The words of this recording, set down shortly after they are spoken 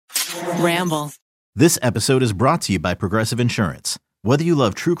Ramble. This episode is brought to you by Progressive Insurance. Whether you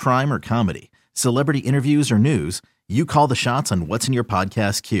love true crime or comedy, celebrity interviews or news, you call the shots on what's in your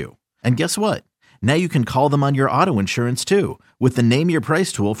podcast queue. And guess what? Now you can call them on your auto insurance too with the Name Your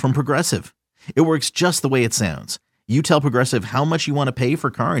Price tool from Progressive. It works just the way it sounds. You tell Progressive how much you want to pay for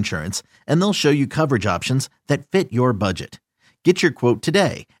car insurance, and they'll show you coverage options that fit your budget. Get your quote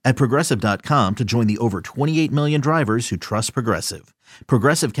today at Progressive.com to join the over 28 million drivers who trust Progressive.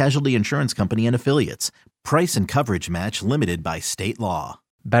 Progressive Casualty Insurance Company and Affiliates. Price and coverage match limited by state law.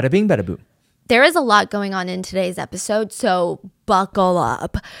 Bada bing, bada boom. There is a lot going on in today's episode, so buckle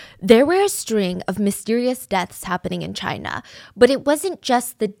up. There were a string of mysterious deaths happening in China, but it wasn't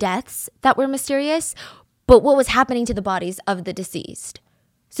just the deaths that were mysterious, but what was happening to the bodies of the deceased.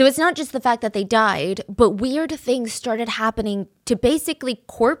 So it's not just the fact that they died, but weird things started happening to basically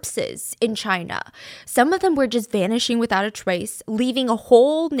corpses in China. Some of them were just vanishing without a trace, leaving a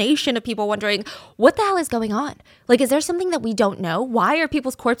whole nation of people wondering, what the hell is going on? Like, is there something that we don't know? Why are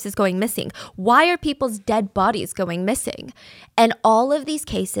people's corpses going missing? Why are people's dead bodies going missing? And all of these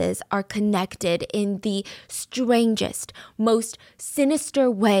cases are connected in the strangest, most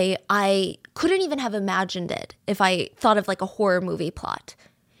sinister way. I couldn't even have imagined it if I thought of like a horror movie plot.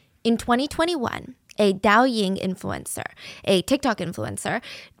 In 2021, a Douyin influencer, a TikTok influencer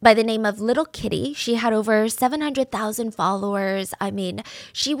by the name of Little Kitty, she had over 700,000 followers. I mean,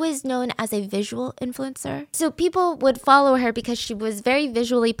 she was known as a visual influencer. So people would follow her because she was very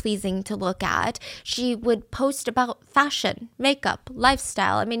visually pleasing to look at. She would post about fashion, makeup,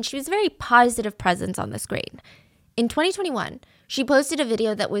 lifestyle. I mean, she was a very positive presence on the screen. In 2021, she posted a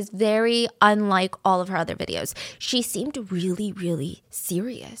video that was very unlike all of her other videos. She seemed really, really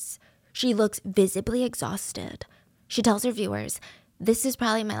serious. She looks visibly exhausted. She tells her viewers, "This is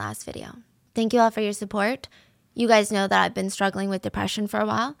probably my last video. Thank you all for your support. You guys know that I've been struggling with depression for a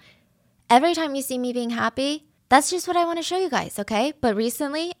while. Every time you see me being happy, that's just what I want to show you guys, okay? But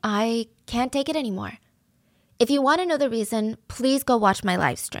recently, I can't take it anymore. If you want to know the reason, please go watch my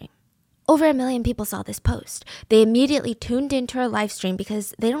live stream." Over 1 million people saw this post. They immediately tuned into her live stream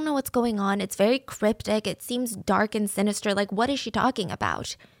because they don't know what's going on. It's very cryptic. It seems dark and sinister. Like, what is she talking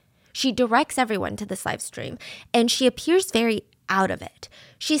about? She directs everyone to this live stream, and she appears very out of it.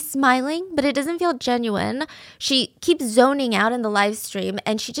 She's smiling, but it doesn't feel genuine. She keeps zoning out in the live stream,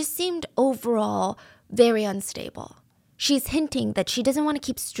 and she just seemed overall very unstable. She's hinting that she doesn't want to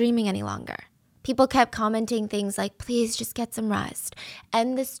keep streaming any longer. People kept commenting things like, "Please just get some rest.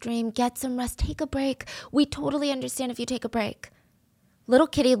 End the stream, get some rest, take a break. We totally understand if you take a break." Little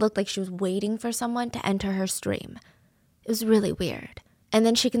Kitty looked like she was waiting for someone to enter her stream. It was really weird. And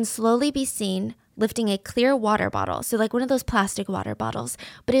then she can slowly be seen lifting a clear water bottle, so like one of those plastic water bottles,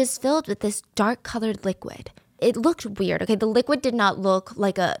 but it is filled with this dark colored liquid. It looked weird, okay? The liquid did not look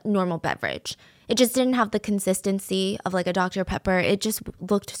like a normal beverage. It just didn't have the consistency of like a Dr. Pepper. It just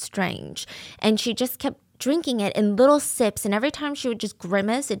looked strange. And she just kept drinking it in little sips. And every time she would just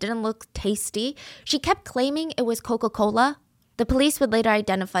grimace, it didn't look tasty. She kept claiming it was Coca-Cola. The police would later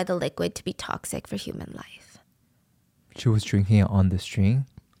identify the liquid to be toxic for human life. She was drinking it on the stream?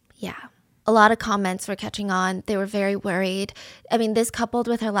 Yeah. A lot of comments were catching on. They were very worried. I mean, this coupled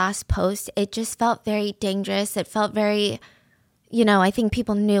with her last post, it just felt very dangerous. It felt very... I think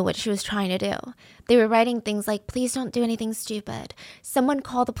people knew what she was trying to do. They were writing things like, "Please don't do anything stupid. Someone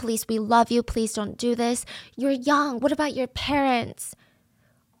call the police. We love you. Please don't do this. You're young. What about your parents?"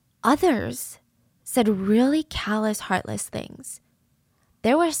 Others said really callous, heartless things.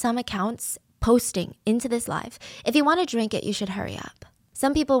 There were some accounts posting into this live, "If you want to drink it, you should hurry up."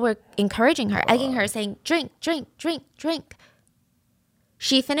 Some people were encouraging her, egging her, saying, "Drink, drink, drink, drink."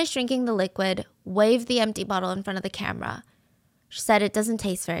 She finished drinking the liquid, waved the empty bottle in front of the camera. She said it doesn't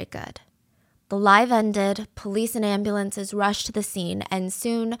taste very good. The live ended, police and ambulances rushed to the scene, and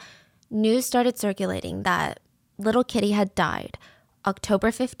soon news started circulating that Little Kitty had died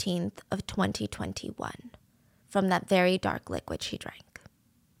October 15th of 2021 from that very dark liquid she drank.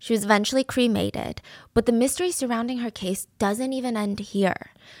 She was eventually cremated, but the mystery surrounding her case doesn't even end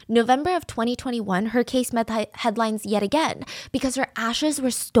here. November of 2021, her case made headlines yet again because her ashes were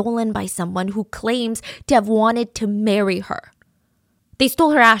stolen by someone who claims to have wanted to marry her. They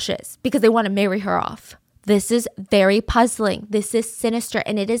stole her ashes because they want to marry her off. This is very puzzling. This is sinister,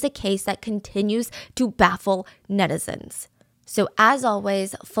 and it is a case that continues to baffle netizens. So as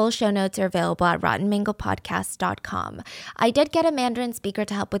always, full show notes are available at RottenMangoPodcast.com. I did get a Mandarin speaker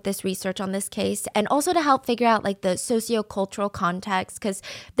to help with this research on this case and also to help figure out like the sociocultural context because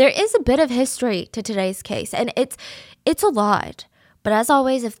there is a bit of history to today's case and it's a lot. But as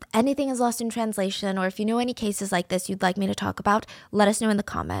always, if anything is lost in translation or if you know any cases like this you'd like me to talk about, let us know in the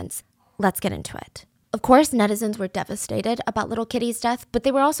comments. Let's get into it. Of course, netizens were devastated about little Kitty's death, but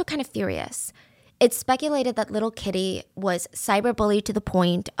they were also kind of furious. It's speculated that little Kitty was cyberbullied to the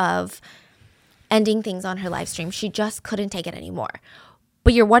point of ending things on her live stream. She just couldn't take it anymore.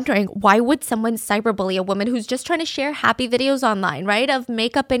 But you're wondering, why would someone cyberbully a woman who's just trying to share happy videos online, right? Of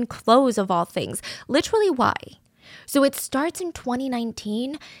makeup and clothes of all things. Literally, why? So it starts in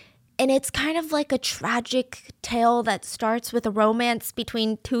 2019, and it's kind of like a tragic tale that starts with a romance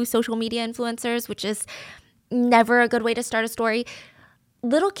between two social media influencers, which is never a good way to start a story.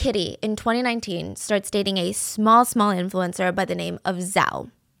 Little Kitty in 2019 starts dating a small influencer by the name of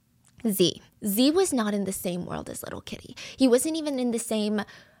Zhao. Z. Z was not in the same world as little Kitty. He wasn't even in the same,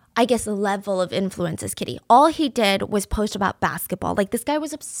 I guess, level of influence as Kitty. All he did was post about basketball. Like, this guy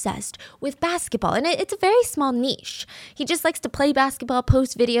was obsessed with basketball, and it's a very small niche. He just likes to play basketball,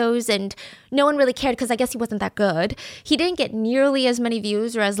 post videos, and no one really cared because I guess he wasn't that good. He didn't get nearly as many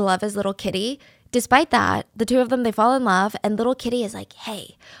views or as love as little Kitty. Despite that, the two of them, they fall in love, and little Kitty is like,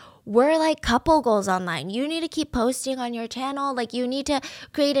 hey, we're like couple goals online. You need to keep posting on your channel. Like, you need to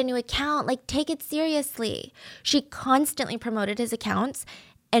create a new account. Like, take it seriously. She constantly promoted his accounts,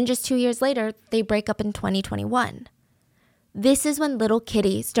 and just 2 years later, they break up in 2021. This is when little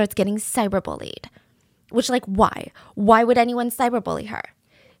Kitty starts getting cyberbullied. Which, like, why? Why would anyone cyberbully her?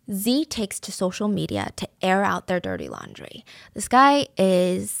 Z takes to social media to air out their dirty laundry. This guy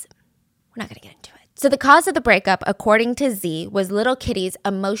is... We're not going to get into it. So the cause of the breakup, according to Z, was little Kitty's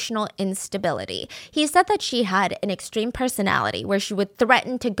emotional instability. He said that she had an extreme personality where she would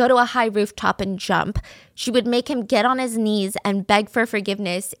threaten to go to a high rooftop and jump. She would make him get on his knees and beg for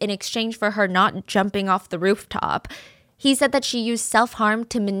forgiveness in exchange for her not jumping off the rooftop. He said that she used self-harm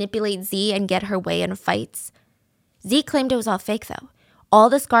to manipulate Z and get her way in fights. Z claimed it was all fake, though. All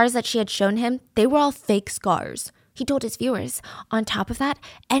the scars that she had shown him, they were all fake scars. He told his viewers, on top of that,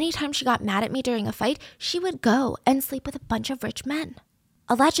 anytime she got mad at me during a fight, she would go and sleep with a bunch of rich men.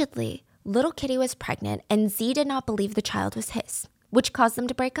 Allegedly, little Kitty was pregnant and Z did not believe the child was his, which caused them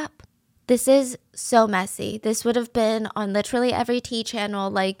to break up. This is so messy. This would have been on literally every T channel.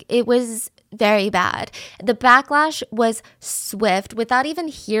 Like, it was very bad. The backlash was swift without even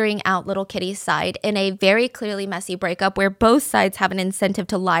hearing out little Kitty's side in a very clearly messy breakup where both sides have an incentive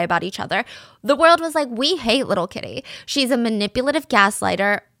to lie about each other. The world was like, we hate little Kitty. She's a manipulative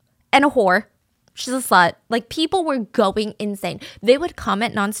gaslighter and a whore. She's a slut. Like, people were going insane. They would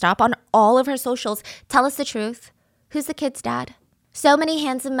comment nonstop on all of her socials. Tell us the truth. Who's the kid's dad? So many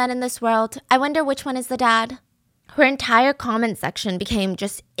handsome men in this world. I wonder which one is the dad. Her entire comment section became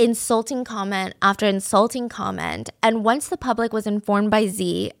just insulting comment after insulting comment. And once the public was informed by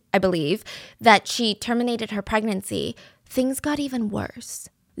Z, I believe, that she terminated her pregnancy, things got even worse.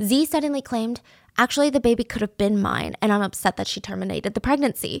 Z suddenly claimed, actually, the baby could have been mine, and I'm upset that she terminated the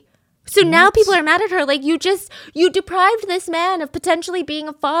pregnancy. So now people are mad at her. Like, you deprived this man of potentially being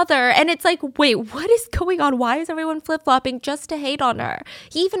a father. And it's like, wait, what is going on? Why is everyone flip-flopping just to hate on her?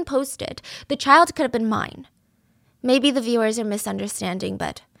 He even posted, the child could have been mine. Maybe the viewers are misunderstanding,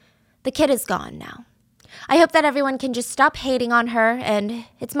 but the kid is gone now. I hope that everyone can just stop hating on her, and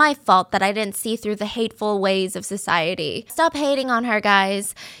it's my fault that I didn't see through the hateful ways of society. Stop hating on her,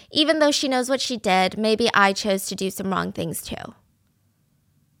 guys. Even though she knows what she did, maybe I chose to do some wrong things too.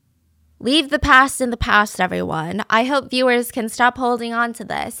 Leave the past in the past, everyone. I hope viewers can stop holding on to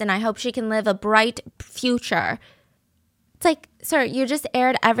this, and I hope she can live a bright future. It's like, sir, you just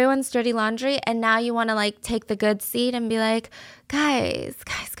aired everyone's dirty laundry, and now you want to, like, take the good seat and be like, guys,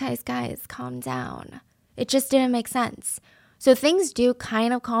 calm down. It just didn't make sense. So things do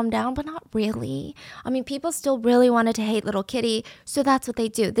kind of calm down, but not really. I mean, people still really wanted to hate little Kitty, so that's what they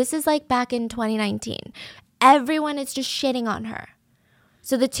do. This is like back in 2019. Everyone is just shitting on her.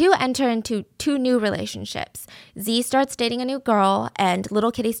 So the two enter into two new relationships. Z starts dating a new girl, and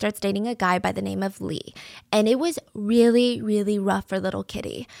little Kitty starts dating a guy by the name of Lee. And it was really, really rough for little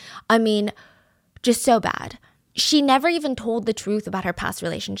Kitty. I mean, just so bad. She never even told the truth about her past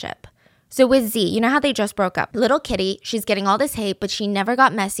relationship. So with Z, you know how they just broke up? Little Kitty, she's getting all this hate, but she never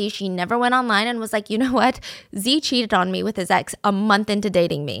got messy. She never went online and was like, you know what? Z cheated on me with his ex a month into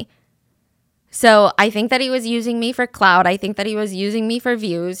dating me. So I think that he was using me for clout. I think that he was using me for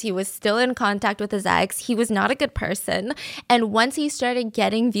views. He was still in contact with his ex. He was not a good person. And once he started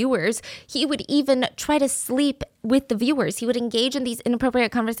getting viewers, he would even try to sleep with the viewers. He would engage in these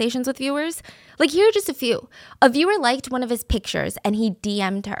inappropriate conversations with viewers. Like, here are just a few. A viewer liked one of his pictures and he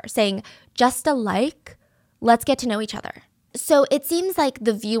DM'd her saying, just a like, let's get to know each other. So it seems like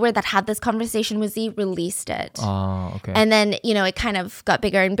the viewer that had this conversation with Z released it. Oh, okay. And then, it kind of got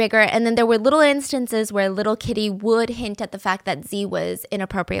bigger and bigger. And then there were little instances where Little Kitty would hint at the fact that Z was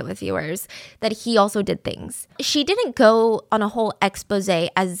inappropriate with viewers, that he also did things. She didn't go on a whole expose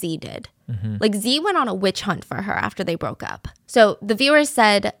as Z did. Like Z went on a witch hunt for her after they broke up. So the viewer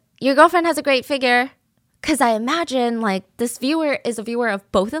said, your girlfriend has a great figure. Because I imagine like this viewer is a viewer of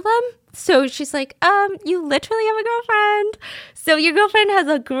both of them. So she's like, you literally have a girlfriend. So your girlfriend has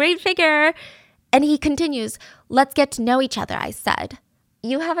a great figure. And he continues, let's get to know each other, I said.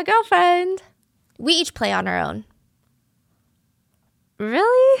 You have a girlfriend. We each play on our own.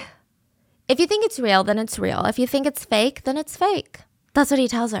 Really? If you think it's real, then it's real. If you think it's fake, then it's fake. That's what he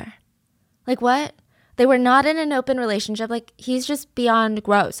tells her. Like, what? They were not in an open relationship. Like, he's just beyond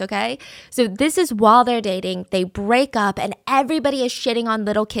gross, okay? So this is while they're dating. They break up and everybody is shitting on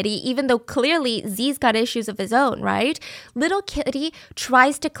Little Kitty, even though clearly Z's got issues of his own, right? Little Kitty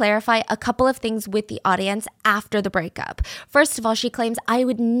tries to clarify a couple of things with the audience after the breakup. First of all, she claims, I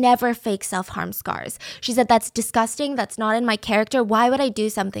would never fake self-harm scars. She said, that's disgusting. That's not in my character. Why would I do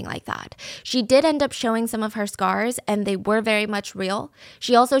something like that? She did end up showing some of her scars and they were very much real.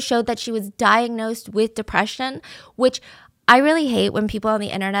 She also showed that she was diagnosed with depression, which I really hate when people on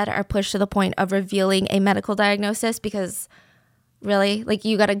the internet are pushed to the point of revealing a medical diagnosis, because really, like,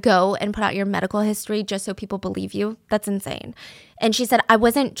 you gotta go and put out your medical history just so people believe you. That's insane. And she said, I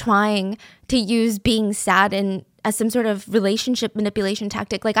wasn't trying to use being sad as some sort of relationship manipulation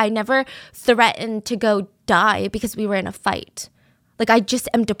tactic. Like, I never threatened to go die because we were in a fight. Like, I just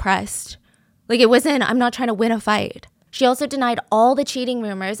am depressed. Like, I'm not trying to win a fight. She also denied all the cheating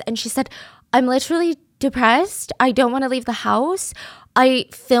rumors, and she said, I'm literally depressed. I don't want to leave the house. I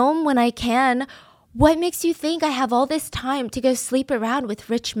film when I can. What makes you think I have all this time to go sleep around with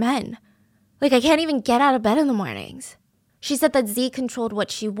rich men? Like, I can't even get out of bed in the mornings. She said that Z controlled what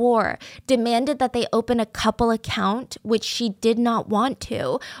she wore, demanded that they open a couple account, which she did not want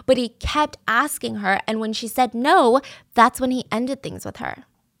to, but he kept asking her, and when she said no, that's when he ended things with her.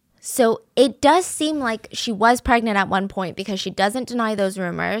 So it does seem like she was pregnant at one point, because she doesn't deny those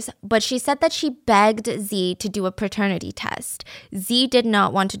rumors, but she said that she begged Z to do a paternity test. Z did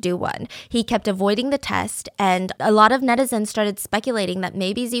not want to do one. He kept avoiding the test, and a lot of netizens started speculating that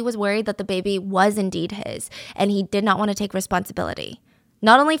maybe Z was worried that the baby was indeed his, and he did not want to take responsibility.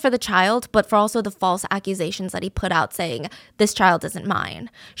 Not only for the child, but for also the false accusations that he put out saying, this child isn't mine.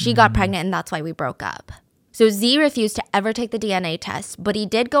 She got pregnant and that's why we broke up. So Z refused to ever take the DNA test, but he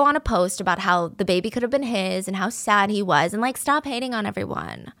did go on a post about how the baby could have been his and how sad he was, and like, stop hating on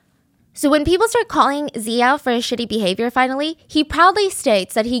everyone. So when people start calling Z out for his shitty behavior finally, he proudly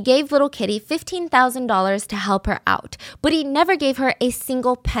states that he gave Little Kitty $15,000 to help her out, but he never gave her a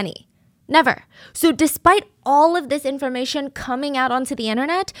single penny. Never. So despite all of this information coming out onto the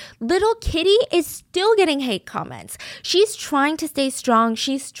internet, Little Kitty is still getting hate comments. She's trying to stay strong.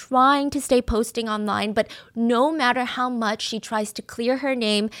 She's trying to stay posting online, but no matter how much she tries to clear her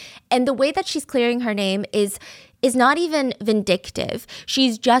name, and the way that she's clearing her name is not even vindictive.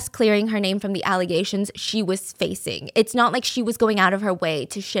 She's just clearing her name from the allegations she was facing. It's not like she was going out of her way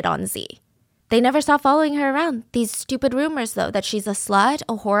to shit on Z. They never stop following her around. These stupid rumors, though, that she's a slut,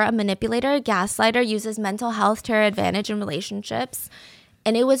 a whore, a manipulator, a gaslighter, uses mental health to her advantage in relationships.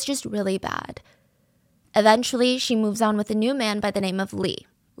 And it was just really bad. Eventually, she moves on with a new man by the name of Lee.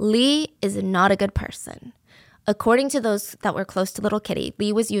 Lee is not a good person. According to those that were close to Little Kitty,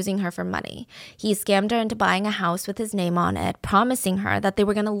 Lee was using her for money. He scammed her into buying a house with his name on it, promising her that they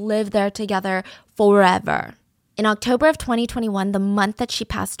were going to live there together forever. In October of 2021, the month that she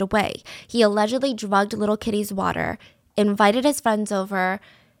passed away, he allegedly drugged Little Kitty's water, invited his friends over,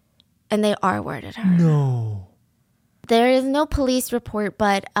 and they R-worded her. No. There is no police report,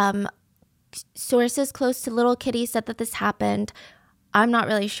 but sources close to Little Kitty said that this happened. I'm not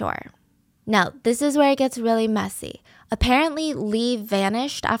really sure. Now, this is where it gets really messy. Apparently, Lee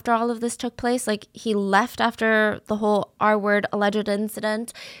vanished after all of this took place. Like, he left after the whole R-word alleged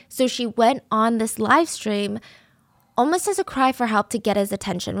incident. So she went on this live stream almost as a cry for help to get his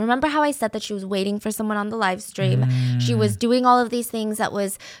attention. Remember how I said that she was waiting for someone on the live stream? She was doing all of these things that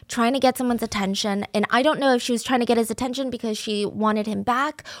was trying to get someone's attention. And I don't know if she was trying to get his attention because she wanted him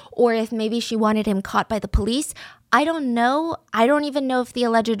back, or if maybe she wanted him caught by the police. I don't know. I don't even know if the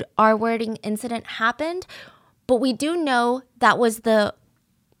alleged R-wording incident happened, but we do know that was the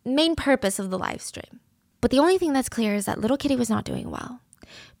main purpose of the live stream. But the only thing that's clear is that Little Kitty was not doing well.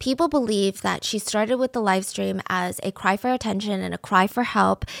 People believe that she started with the live stream as a cry for attention and a cry for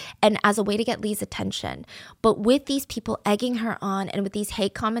help and as a way to get Lee's attention. But with these people egging her on and with these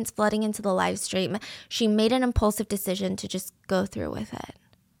hate comments flooding into the live stream, she made an impulsive decision to just go through with it.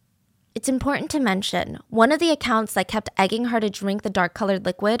 It's important to mention, one of the accounts that kept egging her to drink the dark-colored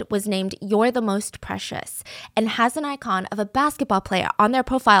liquid was named You're the Most Precious and has an icon of a basketball player on their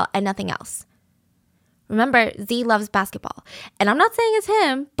profile and nothing else. Remember, Z loves basketball. And I'm not saying it's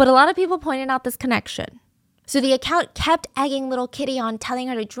him, but a lot of people pointed out this connection. So the account kept egging Little Kitty on, telling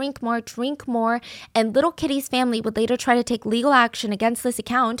her to drink more, and Little Kitty's family would later try to take legal action against this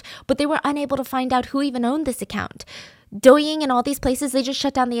account, but they were unable to find out who even owned this account. Douyin and all these places, they just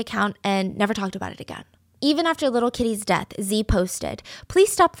shut down the account and never talked about it again. Even after Little Kitty's death, Z posted, "Please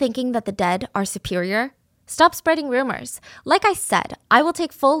stop thinking that the dead are superior. Stop spreading rumors. Like I said, I will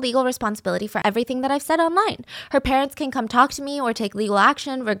take full legal responsibility for everything that I've said online. Her parents can come talk to me or take legal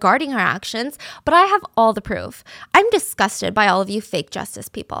action regarding her actions, but I have all the proof. I'm disgusted by all of you fake justice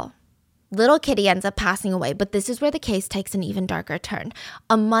people." Little Kitty ends up passing away, but this is where the case takes an even darker turn.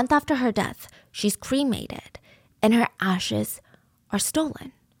 A month after her death, she's cremated, and her ashes are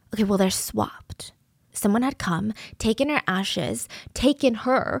stolen. Okay, well, they're swapped. Someone had come, taken her ashes, taken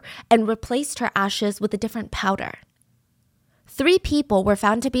her, and replaced her ashes with a different powder. 3 people were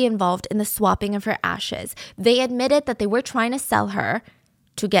found to be involved in the swapping of her ashes. They admitted that they were trying to sell her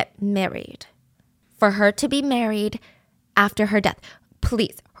to get married. For her to be married after her death.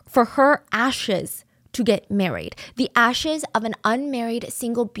 Please, for her ashes to get married. The ashes of an unmarried,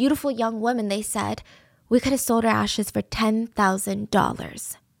 single, beautiful young woman, they said, we could have sold her ashes for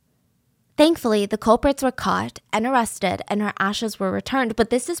 $10,000. Thankfully, the culprits were caught and arrested and her ashes were returned.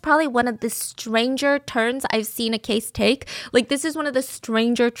 But this is probably one of the stranger turns I've seen a case take. Like, this is one of the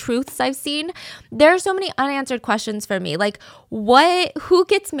stranger truths I've seen. There are so many unanswered questions for me. Like, who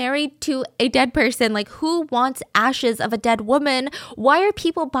gets married to a dead person? Like, who wants ashes of a dead woman? Why are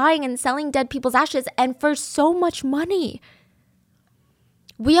people buying and selling dead people's ashes and for so much money?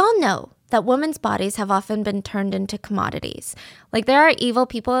 We all know that women's bodies have often been turned into commodities. Like, there are evil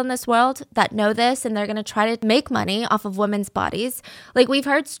people in this world that know this and they're going to try to make money off of women's bodies. Like, we've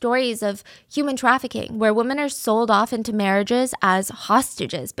heard stories of human trafficking where women are sold off into marriages as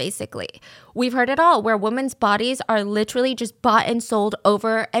hostages, basically. We've heard it all, where women's bodies are literally just bought and sold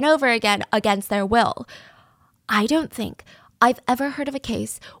over and over again against their will. I don't think I've ever heard of a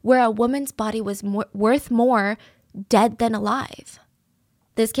case where a woman's body was worth more dead than alive.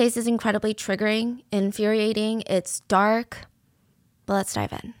 This case is incredibly triggering, infuriating, it's dark, but let's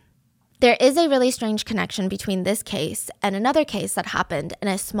dive in. There is a really strange connection between this case and another case that happened in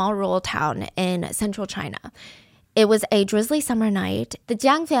a small rural town in central China. It was a drizzly summer night. The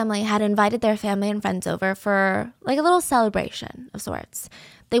Jiang family had invited their family and friends over for like a little celebration of sorts.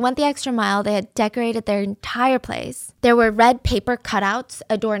 They went the extra mile. They had decorated their entire place. There were red paper cutouts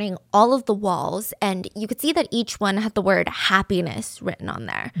adorning all of the walls, and you could see that each one had the word happiness written on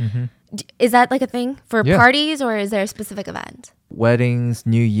there. Mm-hmm. Is that like a thing for parties, or is there a specific event? Weddings,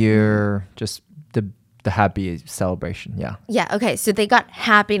 New Year, just the happy celebration, yeah. Yeah, okay, so they got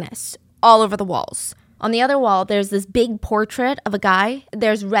happiness all over the walls. On the other wall, there's this big portrait of a guy.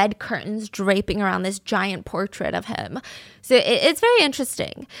 There's red curtains draping around this giant portrait of him. So it's very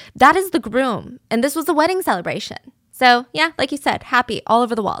interesting. That is the groom, and this was a wedding celebration. So yeah, like you said, happy all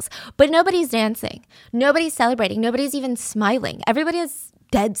over the walls. But nobody's dancing. Nobody's celebrating. Nobody's even smiling. Everybody is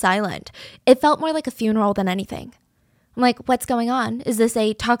dead silent. It felt more like a funeral than anything. I'm like, what's going on? Is this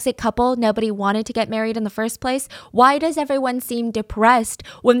a toxic couple? Nobody wanted to get married in the first place? Why does everyone seem depressed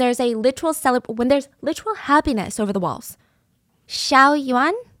when there's literal happiness over the walls? Xiao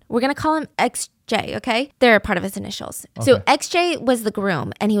Yuan, we're going to call him XJ, okay? They're part of his initials. Okay. So XJ was the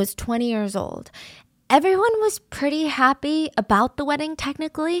groom and he was 20 years old. Everyone was pretty happy about the wedding,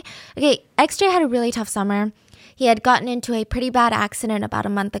 technically. Okay, XJ had a really tough summer. He had gotten into a pretty bad accident about a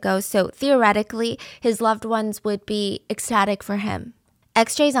month ago, so theoretically, his loved ones would be ecstatic for him.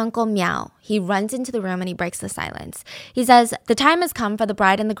 XJ's uncle, Miao, he runs into the room and he breaks the silence. He says, "The time has come for the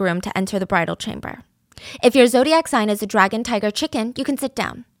bride and the groom to enter the bridal chamber. If your zodiac sign is a dragon, tiger, chicken, you can sit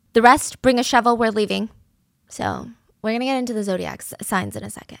down. The rest, bring a shovel, we're leaving." So we're going to get into the zodiac signs in a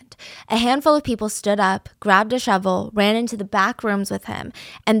second. A handful of people stood up, grabbed a shovel, ran into the back rooms with him,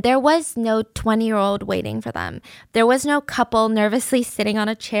 and there was no 20-year-old waiting for them. There was no couple nervously sitting on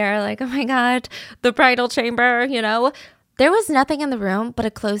a chair like, oh my God, the bridal chamber, you know. There was nothing in the room but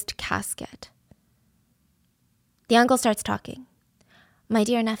a closed casket. The uncle starts talking. "My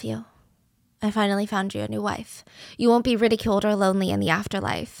dear nephew, I finally found you a new wife. You won't be ridiculed or lonely in the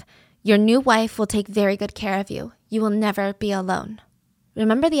afterlife. Your new wife will take very good care of you. You will never be alone."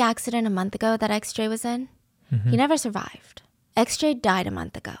 Remember the accident a month ago that XJ was in? He never survived. XJ died a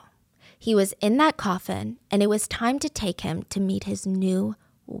month ago. He was in that coffin, and it was time to take him to meet his new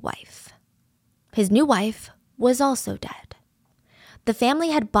wife. His new wife was also dead. The family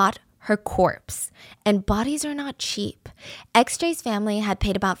had bought her corpse, and bodies are not cheap. XJ's family had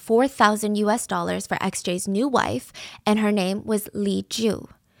paid about $4,000 for XJ's new wife, and her name was Lee Ju.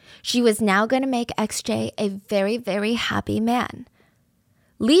 She was now going to make XJ a very, very happy man.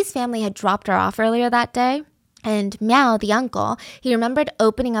 Lee's family had dropped her off earlier that day, and Miao, the uncle, he remembered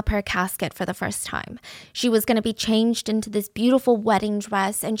opening up her casket for the first time. She was going to be changed into this beautiful wedding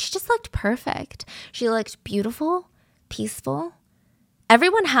dress, and she just looked perfect. She looked beautiful, peaceful.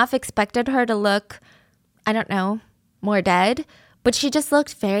 Everyone half expected her to look, I don't know, more dead, but she just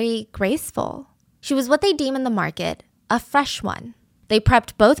looked very graceful. She was what they deem in the market a fresh one. They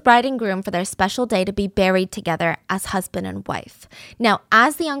prepped both bride and groom for their special day to be buried together as husband and wife. Now,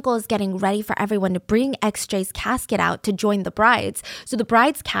 as the uncle is getting ready for everyone to bring XJ's casket out to join the brides, so the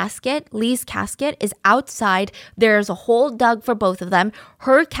bride's casket, Lee's casket, is outside. There's a hole dug for both of them.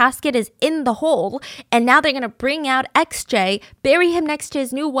 Her casket is in the hole, and now they're going to bring out XJ, bury him next to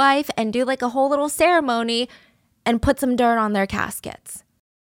his new wife, and do like a whole little ceremony and put some dirt on their caskets.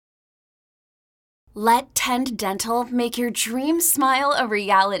 Let Tend Dental make your dream smile a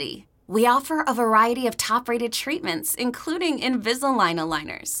reality. We offer a variety of top-rated treatments, including Invisalign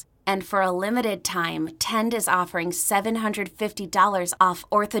aligners. And for a limited time, Tend is offering $750 off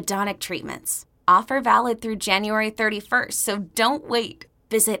orthodontic treatments. Offer valid through January 31st, so don't wait.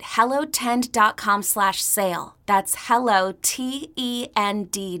 Visit hellotend.com/sale. That's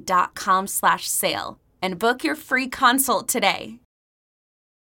hellotend.com/sale. And book your free consult today.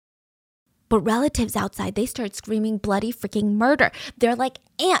 But relatives outside, they start screaming bloody freaking murder. They're like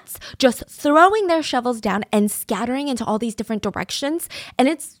ants, just throwing their shovels down and scattering into all these different directions. And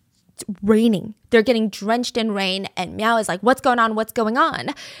it's raining. They're getting drenched in rain. And Miao is like, what's going on? What's going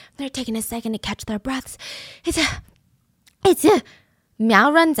on? They're taking a second to catch their breaths.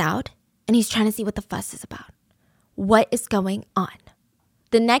 Miao runs out and he's trying to see what the fuss is about. What is going on?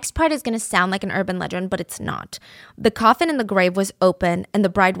 The next part is going to sound like an urban legend, but it's not. The coffin in the grave was open and the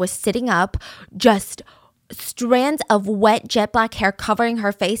bride was sitting up, just strands of wet jet black hair covering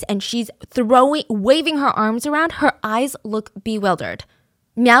her face, and she's waving her arms around. Her eyes look bewildered.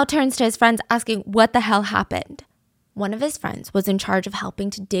 Miao turns to his friends asking what the hell happened. One of his friends was in charge of helping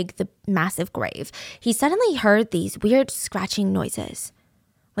to dig the massive grave. He suddenly heard these weird scratching noises.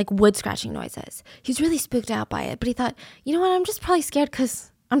 Like wood scratching noises. He's really spooked out by it, but he thought, you know what, I'm just probably scared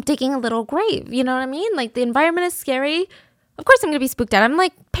because I'm digging a little grave. You know what I mean? Like the environment is scary. Of course I'm going to be spooked out. I'm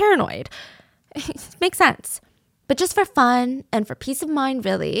like paranoid. It makes sense. But just for fun and for peace of mind,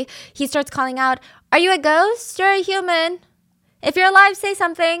 really, he starts calling out, are you a ghost or a human? If you're alive, say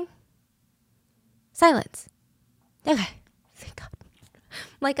something. Silence. Okay. Thank God.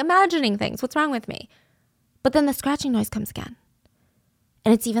 Like imagining things. What's wrong with me? But then the scratching noise comes again.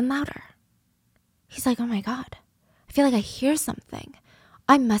 And it's even louder. He's like, oh my God, I feel like I hear something.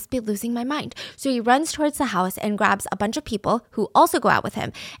 I must be losing my mind. So he runs towards the house and grabs a bunch of people who also go out with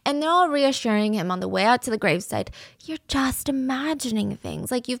him. And they're all reassuring him on the way out to the gravesite. You're just imagining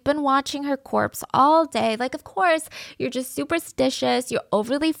things. Like you've been watching her corpse all day. Like, of course, you're just superstitious. You're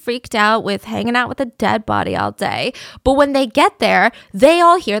overly freaked out with hanging out with a dead body all day. But when they get there, they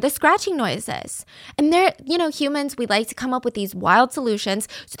all hear the scratching noises. And they're, humans, we like to come up with these wild solutions.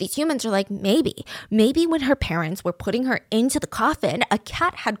 So these humans are like, maybe when her parents were putting her into the coffin, a cat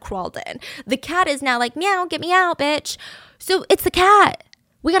had crawled in. The cat is now like, meow, get me out, bitch. So it's the cat.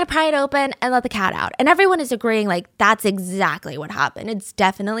 We got to pry it open and let the cat out. And everyone is agreeing like that's exactly what happened. It's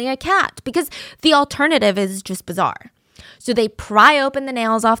definitely a cat because the alternative is just bizarre. So they pry open the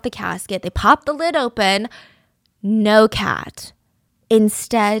nails off the casket. They pop the lid open. No cat.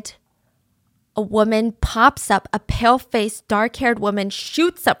 Instead, a woman pops up, a pale-faced, dark-haired woman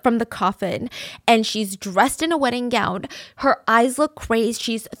shoots up from the coffin, and she's dressed in a wedding gown. Her eyes look crazed.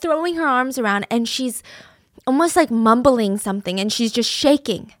 She's throwing her arms around, and she's almost like mumbling something, and she's just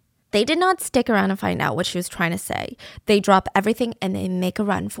shaking. They did not stick around and find out what she was trying to say. They drop everything, and they make a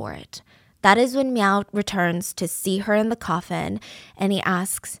run for it. That is when Miao returns to see her in the coffin, and he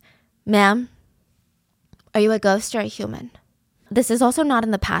asks, ma'am, are you a ghost or a human? This is also not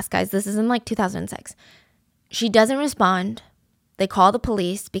in the past, guys. This is in like 2006. She doesn't respond. They call the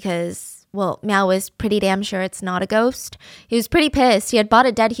police because, Miao was pretty damn sure it's not a ghost. He was pretty pissed. He had bought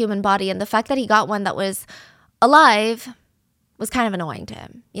a dead human body, and the fact that he got one that was alive was kind of annoying to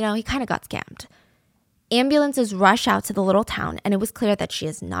him. He kind of got scammed. Ambulances rush out to the little town, and it was clear that she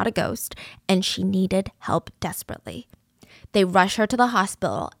is not a ghost, and she needed help desperately. They rush her to the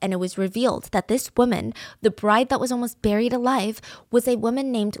hospital, and it was revealed that this woman, the bride that was almost buried alive, was a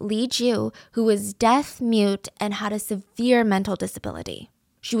woman named Li Ju, who was deaf, mute, and had a severe mental disability.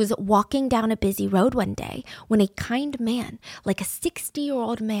 She was walking down a busy road one day when a kind man, like a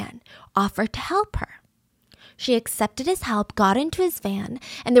 60-year-old man, offered to help her. She accepted his help, got into his van,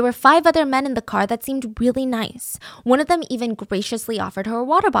 and there were 5 other men in the car that seemed really nice. One of them even graciously offered her a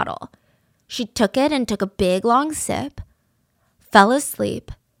water bottle. She took it and took a big, long sip, fell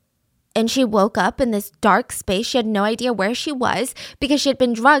asleep, and she woke up in this dark space. She had no idea where she was because she had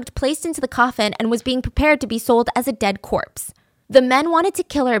been drugged, placed into the coffin, and was being prepared to be sold as a dead corpse. The men wanted to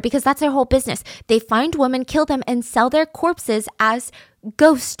kill her because that's their whole business. They find women, kill them, and sell their corpses as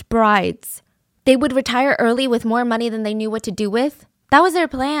ghost brides. They would retire early with more money than they knew what to do with. That was their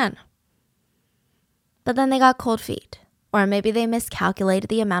plan. But then they got cold feet. Or maybe they miscalculated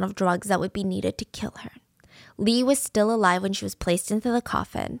the amount of drugs that would be needed to kill her. Lee was still alive when she was placed into the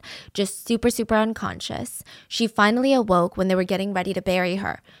coffin, just super unconscious. She finally awoke when they were getting ready to bury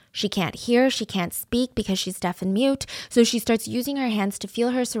her. She can't hear, she can't speak because she's deaf and mute, so she starts using her hands to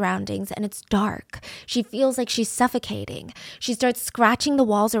feel her surroundings, and it's dark. She feels like she's suffocating. She starts scratching the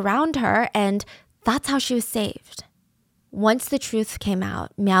walls around her, and that's how she was saved. Once the truth came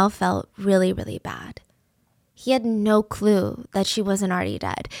out, Miao felt really bad. He had no clue that she wasn't already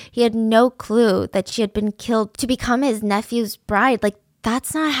dead. He had no clue that she had been killed to become his nephew's bride. Like,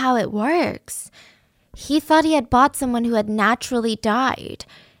 that's not how it works. He thought he had bought someone who had naturally died,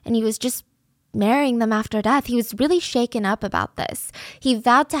 and he was just marrying them after death. He was really shaken up about this. He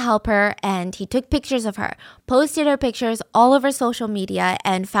vowed to help her, and he took pictures of her, posted her pictures all over social media,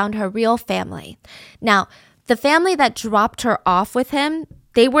 and found her real family. Now, the family that dropped her off with him,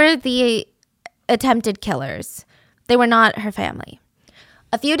 they were the attempted killers. They were not her family.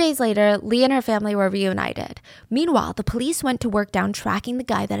 A few days later, Lee and her family were reunited. Meanwhile, the police went to work down tracking the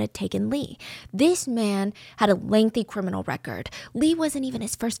guy that had taken Lee. This man had a lengthy criminal record. Lee wasn't even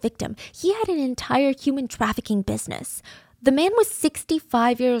his first victim. He had an entire human trafficking business. The man was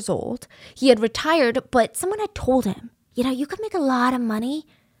 65 years old. He had retired, but someone had told him, you could make a lot of money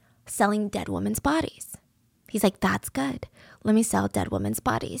selling dead women's bodies. He's like, that's good. Let me sell dead women's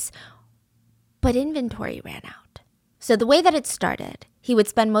bodies. But inventory ran out. So the way that it started, he would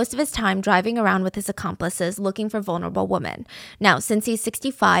spend most of his time driving around with his accomplices looking for vulnerable women. Now, since he's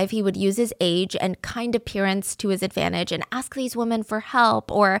 65, he would use his age and kind appearance to his advantage and ask these women for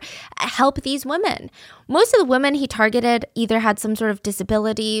help or help these women. Most of the women he targeted either had some sort of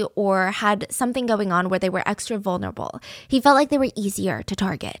disability or had something going on where they were extra vulnerable. He felt like they were easier to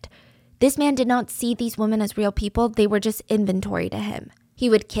target. This man did not see these women as real people. They were just inventory to him. He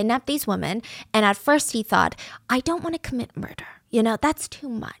would kidnap these women, and at first he thought, I don't want to commit murder. That's too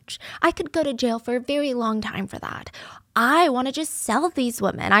much. I could go to jail for a very long time for that. I want to just sell these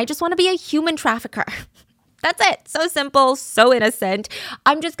women. I just want to be a human trafficker. That's it. So simple, so innocent.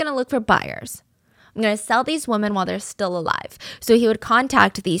 I'm just going to look for buyers. I'm going to sell these women while they're still alive. So he would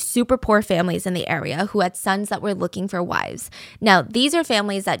contact these super poor families in the area who had sons that were looking for wives. Now, these are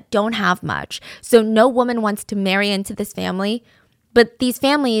families that don't have much, so no woman wants to marry into this family. But these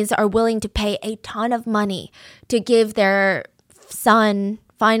families are willing to pay a ton of money to give their son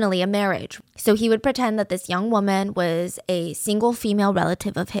finally a marriage. So he would pretend that this young woman was a single female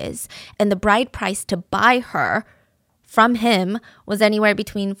relative of his, and the bride price to buy her from him was anywhere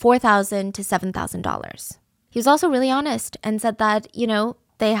between $4,000 to $7,000. He was also really honest and said that,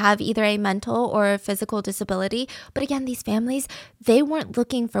 they have either a mental or a physical disability. But again, these families, they weren't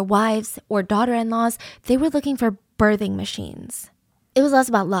looking for wives or daughter-in-laws. They were looking for birthing machines. It was less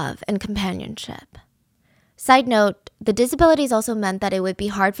about love and companionship. Side note, the disabilities also meant that it would be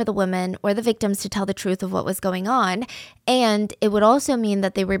hard for the women or the victims to tell the truth of what was going on, and it would also mean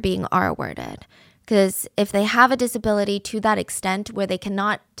that they were being R-worded. Because if they have a disability to that extent where they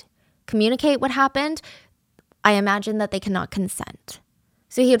cannot communicate what happened, I imagine that they cannot consent.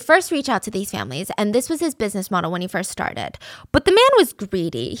 So he would first reach out to these families, and this was his business model when he first started. But the man was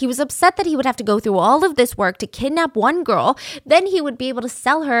greedy. He was upset that he would have to go through all of this work to kidnap one girl, then he would be able to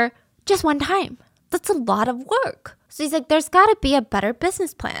sell her just one time. That's a lot of work. So he's like, there's got to be a better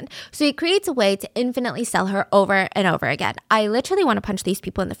business plan. So he creates a way to infinitely sell her over and over again. I literally want to punch these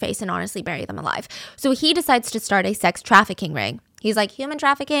people in the face and honestly bury them alive. So he decides to start a sex trafficking ring. He's like, human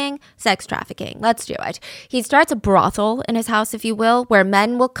trafficking, sex trafficking, let's do it. He starts a brothel in his house, if you will, where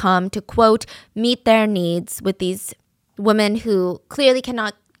men will come to, quote, meet their needs with these women who clearly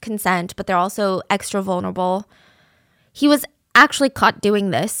cannot consent, but they're also extra vulnerable. He was actually caught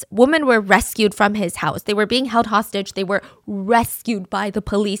doing this. Women were rescued from his house. They were being held hostage. They were rescued by the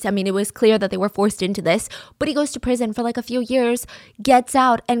police. I mean, it was clear that they were forced into this. But he goes to prison for like a few years, gets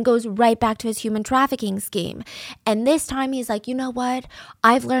out, and goes right back to his human trafficking scheme. And this time he's like, you know what?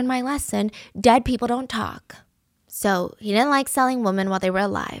 I've learned my lesson. Dead people don't talk. So he didn't like selling women while they were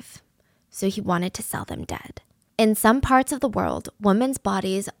alive. So he wanted to sell them dead. In some parts of the world, women's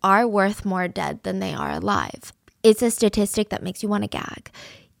bodies are worth more dead than they are alive. It's a statistic that makes you want to gag.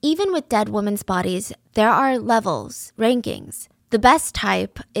 Even with dead women's bodies, there are levels, rankings. The best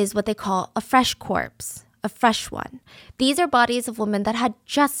type is what they call a fresh corpse, a fresh one. These are bodies of women that had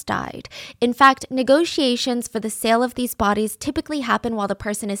just died. In fact, negotiations for the sale of these bodies typically happen while the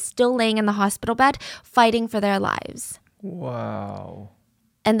person is still laying in the hospital bed, fighting for their lives. Wow.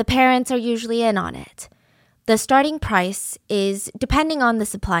 And the parents are usually in on it. The starting price is, depending on the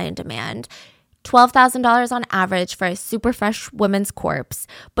supply and demand, $12,000 on average for a super fresh woman's corpse,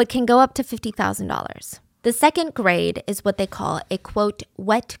 but can go up to $50,000. The second grade is what they call a, quote,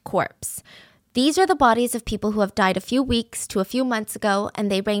 wet corpse. These are the bodies of people who have died a few weeks to a few months ago,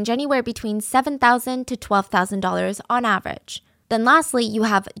 and they range anywhere between $7,000 to $12,000 on average. Then lastly, you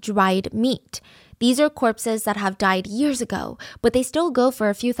have dried meat. These are corpses that have died years ago, but they still go for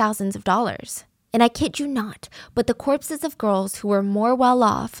a few thousands of dollars. And I kid you not, but the corpses of girls who were more well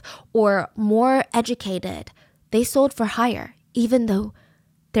off or more educated, they sold for higher, even though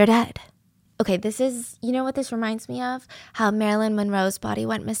they're dead. Okay, you know what this reminds me of? How Marilyn Monroe's body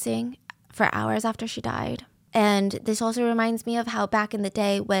went missing for hours after she died. And this also reminds me of how back in the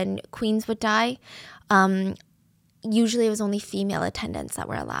day when queens would die, usually it was only female attendants that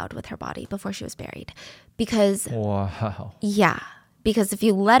were allowed with her body before she was buried. Because, wow. Yeah. Because if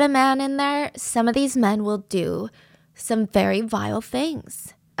you let a man in there, some of these men will do some very vile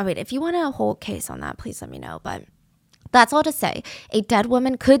things. I mean, if you want a whole case on that, please let me know. But that's all to say, a dead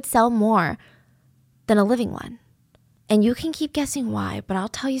woman could sell more than a living one. And you can keep guessing why, but I'll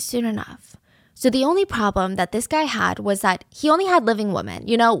tell you soon enough. So the only problem that this guy had was that he only had living women.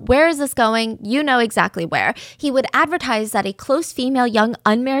 You know, where is this going? You know exactly where. He would advertise that a close female young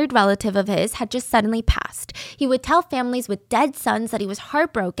unmarried relative of his had just suddenly passed. He would tell families with dead sons that he was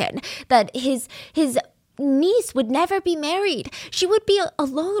heartbroken, that his niece would never be married. She would be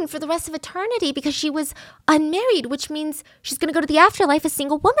alone for the rest of eternity because she was unmarried, which means she's going to go to the afterlife a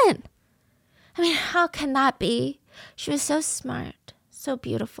single woman. I mean, how can that be? She was so smart, so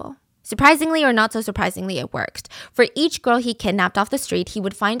beautiful. Surprisingly or not so surprisingly, it worked. For each girl he kidnapped off the street, he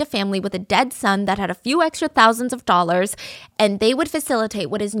would find a family with a dead son that had a few extra thousands of dollars, and they would facilitate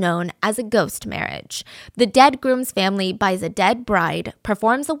what is known as a ghost marriage. The dead groom's family buys a dead bride,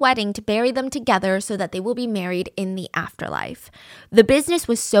 performs a wedding to bury them together so that they will be married in the afterlife. The business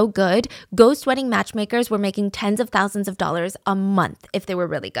was so good, ghost wedding matchmakers were making tens of thousands of dollars a month if they were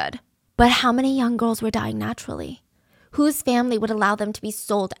really good. But how many young girls were dying naturally? Whose family would allow them to be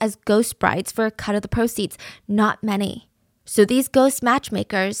sold as ghost brides for a cut of the proceeds? Not many. So these ghost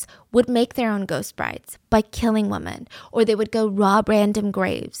matchmakers would make their own ghost brides by killing women, or they would go rob random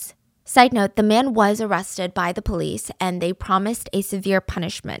graves. Side note, the man was arrested by the police and they promised a severe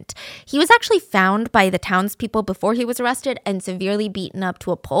punishment. He was actually found by the townspeople before he was arrested and severely beaten up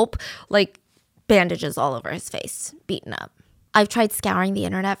to a pulp, like bandages all over his face, beaten up. I've tried scouring the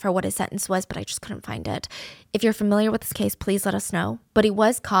internet for what his sentence was, but I just couldn't find it. If you're familiar with this case, please let us know. But he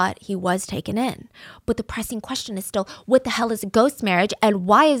was caught, he was taken in. But the pressing question is still, what the hell is a ghost marriage, and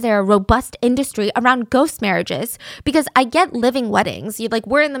why is there a robust industry around ghost marriages? Because I get living weddings.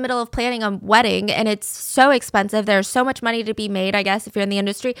 We're in the middle of planning a wedding, and it's so expensive. There's so much money to be made, I guess, if you're in the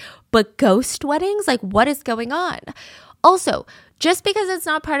industry. But ghost weddings? What is going on? Also, just because it's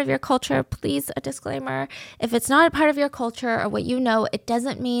not part of your culture, please, a disclaimer, if it's not a part of your culture or what you know, it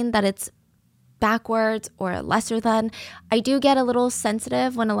doesn't mean that it's backwards or lesser than. I do get a little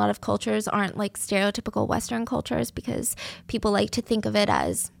sensitive when a lot of cultures aren't like stereotypical Western cultures because people like to think of it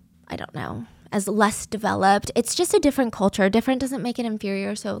as, I don't know, as less developed. It's just a different culture. Different doesn't make it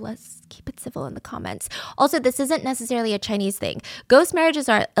inferior, so let's keep it civil in the comments. Also, this isn't necessarily a Chinese thing. Ghost marriages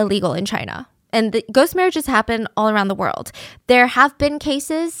are illegal in China. And the ghost marriages happen all around the world. There have been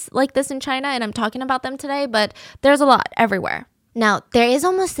cases like this in China, and I'm talking about them today, but there's a lot everywhere. Now, there is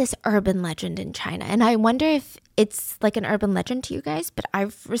almost this urban legend in China, and I wonder if it's like an urban legend to you guys, but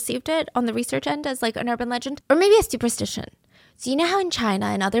I've received it on the research end as like an urban legend, or maybe a superstition. So you know how in China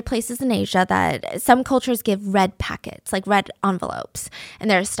and other places in Asia that some cultures give red packets, like red envelopes,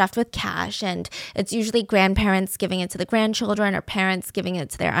 and they're stuffed with cash, and it's usually grandparents giving it to the grandchildren or parents giving it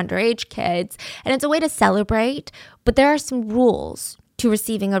to their underage kids, and it's a way to celebrate, but there are some rules to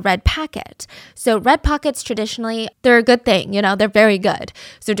receiving a red packet. So red packets traditionally, they're a good thing, they're very good.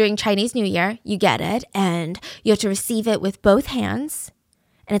 So during Chinese New Year, you get it and you have to receive it with both hands.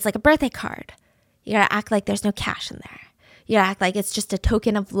 And it's like a birthday card. You gotta act like there's no cash in there. You gotta act like it's just a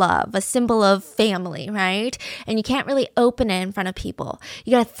token of love, a symbol of family, right? And you can't really open it in front of people.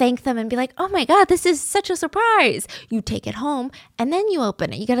 You gotta thank them and be like, oh my God, this is such a surprise. You take it home and then you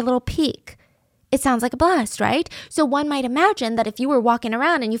open it. You get a little peek. It sounds like a blast, right? So one might imagine that if you were walking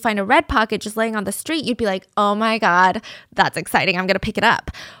around and you find a red pocket just laying on the street, you'd be like, oh my God, that's exciting. I'm gonna pick it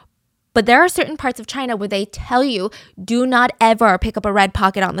up. But there are certain parts of China where they tell you, do not ever pick up a red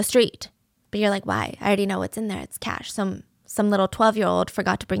pocket on the street. But you're like, why? I already know what's in there. It's cash. Some little 12-year-old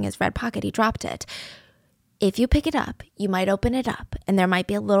forgot to bring his red pocket. He dropped it. If you pick it up, you might open it up and there might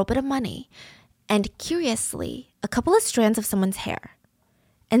be a little bit of money. And curiously, a couple of strands of someone's hair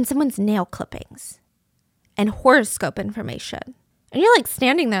and someone's nail clippings and horoscope information. And you're like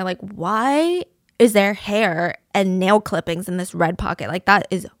standing there like, why is there hair and nail clippings in this red pocket? Like, that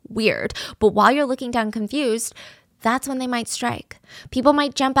is weird. But while you're looking down confused, that's when they might strike. People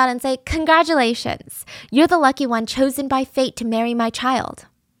might jump out and say, congratulations, you're the lucky one chosen by fate to marry my child.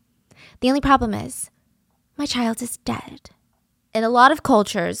 The only problem is, my child is dead. In a lot of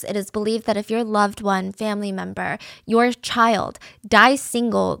cultures, it is believed that if your loved one, family member, your child dies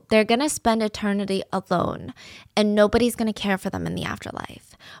single, they're going to spend eternity alone and nobody's going to care for them in the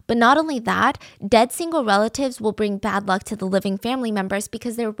afterlife. But not only that, dead single relatives will bring bad luck to the living family members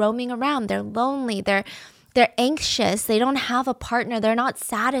because they're roaming around, they're lonely, they're anxious, they don't have a partner, they're not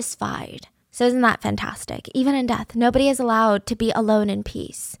satisfied. So isn't that fantastic? Even in death, nobody is allowed to be alone in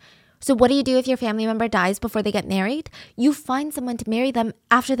peace. So what do you do if your family member dies before they get married? You find someone to marry them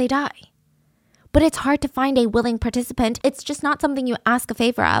after they die. But it's hard to find a willing participant. It's just not something you ask a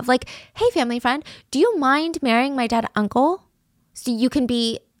favor of. Like, hey, family friend, do you mind marrying my dead uncle? So you can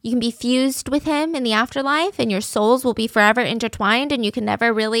be fused with him in the afterlife and your souls will be forever intertwined and you can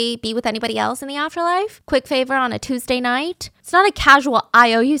never really be with anybody else in the afterlife. Quick favor on a Tuesday night. It's not a casual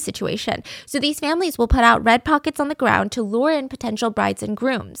IOU situation. So these families will put out red pockets on the ground to lure in potential brides and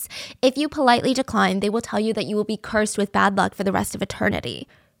grooms. If you politely decline, they will tell you that you will be cursed with bad luck for the rest of eternity.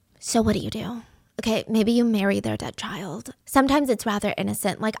 So what do? Okay, maybe you marry their dead child. Sometimes it's rather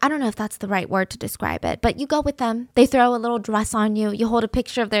innocent. Like, I don't know if that's the right word to describe it, but you go with them. They throw a little dress on you. You hold a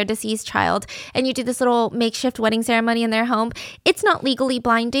picture of their deceased child and you do this little makeshift wedding ceremony in their home. It's not legally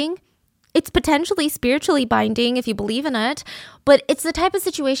binding. It's potentially spiritually binding if you believe in it, but it's the type of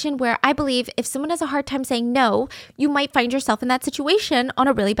situation where I believe if someone has a hard time saying no, you might find yourself in that situation on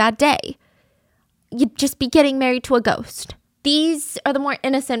a really bad day. You'd just be getting married to a ghost. These are the more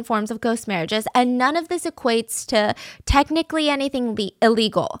innocent forms of ghost marriages, and none of this equates to technically anything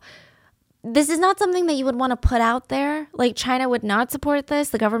illegal. This is not something that you would want to put out there. Like, China would not support this.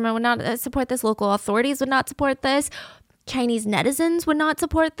 The government would not support this. Local authorities would not support this. Chinese netizens would not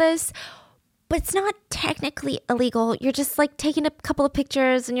support this. But it's not technically illegal. You're just like taking a couple of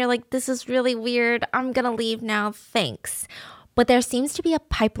pictures and you're like, this is really weird. I'm going to leave now. Thanks. But there seems to be a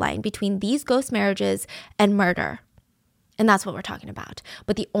pipeline between these ghost marriages and murder. And that's what we're talking about.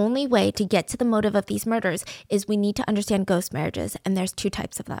 But the only way to get to the motive of these murders is we need to understand ghost marriages. And there's two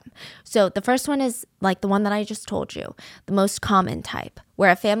types of them. So the first one is like the one that I just told you, the most common type, where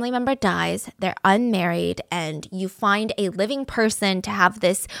a family member dies, they're unmarried, and you find a living person to have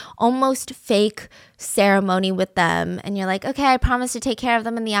this almost fake ceremony with them. And you're like, okay, I promise to take care of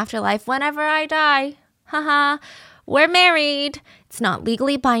them in the afterlife whenever I die. Haha. We're married. It's not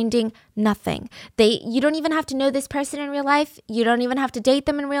legally binding, nothing. You don't even have to know this person in real life. You don't even have to date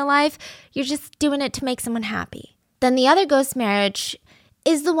them in real life. You're just doing it to make someone happy. Then the other ghost marriage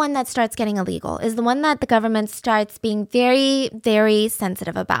is the one that starts getting illegal, is the one that the government starts being very, very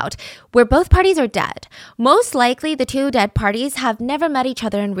sensitive about, where both parties are dead. Most likely, the two dead parties have never met each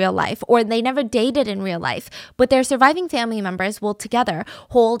other in real life, or they never dated in real life, but their surviving family members will together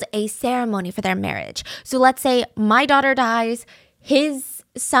hold a ceremony for their marriage. So let's say my daughter dies, his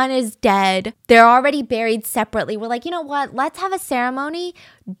son is dead, they're already buried separately. We're like, you know what? Let's have a ceremony,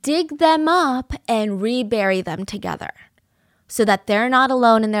 dig them up, and rebury them together, so that they're not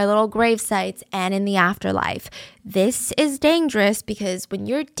alone in their little grave sites and in the afterlife. This is dangerous because when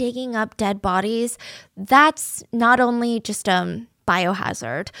you're digging up dead bodies, that's not only just a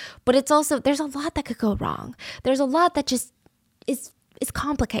biohazard, but it's also, there's a lot that could go wrong. There's a lot that just is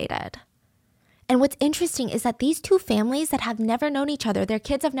complicated. And what's interesting is that these two families that have never known each other, their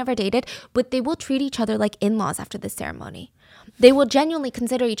kids have never dated, but they will treat each other like in-laws after this ceremony. They will genuinely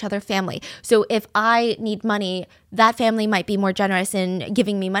consider each other family. So if I need money, that family might be more generous in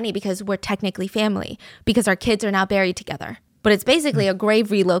giving me money because we're technically family, because our kids are now buried together. But it's basically a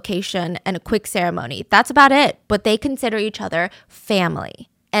grave relocation and a quick ceremony. That's about it. But they consider each other family.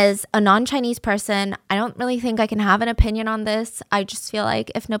 As a non-Chinese person, I don't really think I can have an opinion on this. I just feel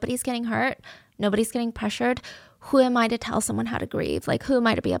like if nobody's getting hurt, nobody's getting pressured, who am I to tell someone how to grieve? Like, who am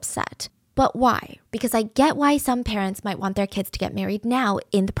I to be upset? But why? Because I get why some parents might want their kids to get married now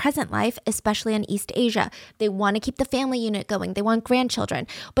in the present life, especially in East Asia. They want to keep the family unit going. They want grandchildren.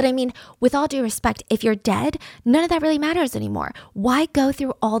 But I mean, with all due respect, if you're dead, none of that really matters anymore. Why go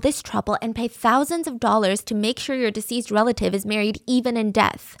through all this trouble and pay thousands of dollars to make sure your deceased relative is married even in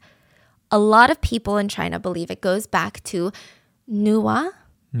death? A lot of people in China believe it goes back to Nuwa.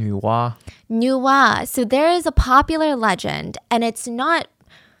 Nuwa. So there is a popular legend, and it's not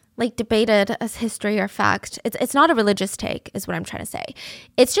like debated as history or fact. It's not a religious take, is what I'm trying to say.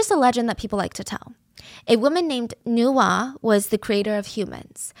 It's just a legend that people like to tell. A woman named Nuwa was the creator of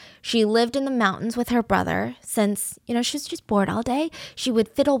humans. She lived in the mountains with her brother since, she was just bored all day. She would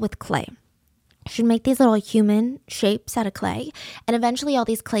fiddle with clay. She'd make these little human shapes out of clay, and eventually all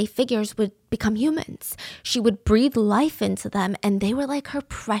these clay figures would become humans. She would breathe life into them, and they were like her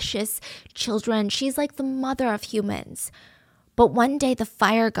precious children. She's like the mother of humans. But one day the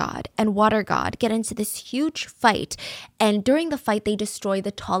fire god and water god get into this huge fight, and during the fight they destroy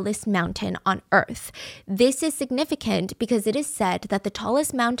the tallest mountain on earth. This is significant because it is said that the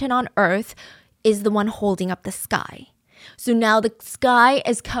tallest mountain on earth is the one holding up the sky. So now the sky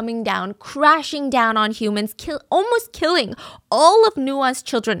is coming down, crashing down on humans, almost killing all of Nuwa's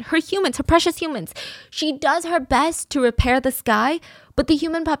children, her humans, her precious humans. She does her best to repair the sky, but the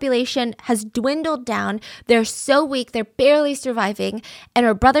human population has dwindled down. They're so weak, they're barely surviving. And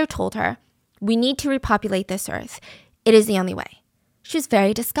her brother told her, we need to repopulate this earth. It is the only way. She was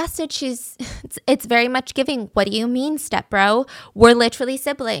very disgusted. It's very much giving, what do you mean, stepbro? We're literally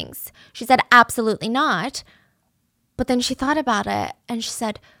siblings. She said, absolutely not. But then she thought about it and she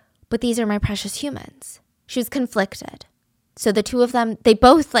said, but these are my precious humans. She was conflicted. So the two of them, they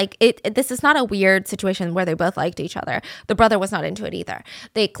both this is not a weird situation where they both liked each other. The brother was not into it either.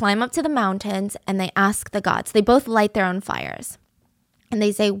 They climb up to the mountains and they ask the gods. They both light their own fires. And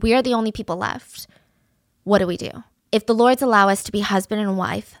they say, we are the only people left. What do we do? If the Lords allow us to be husband and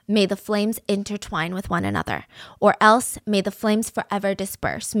wife, may the flames intertwine with one another. Or else may the flames forever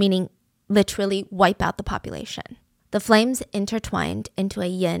disperse, meaning literally wipe out the population. The flames intertwined into a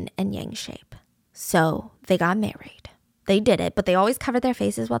yin and yang shape. So they got married. They did it, but they always covered their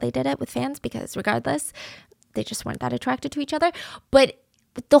faces while they did it with fans because regardless, they just weren't that attracted to each other. But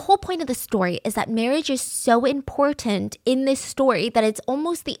the whole point of the story is that marriage is so important in this story that it's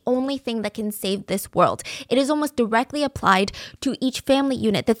almost the only thing that can save this world. It is almost directly applied to each family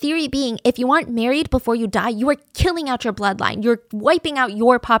unit. The theory being, if you aren't married before you die, you are killing out your bloodline. You're wiping out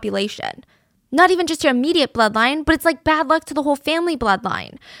your population. Not even just your immediate bloodline, but it's like bad luck to the whole family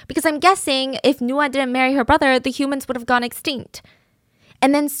bloodline. Because I'm guessing if Nuwa didn't marry her brother, the humans would have gone extinct.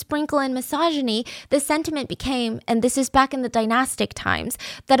 And then sprinkle in misogyny, the sentiment became, and this is back in the dynastic times,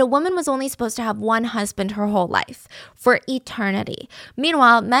 that a woman was only supposed to have one husband her whole life, for eternity.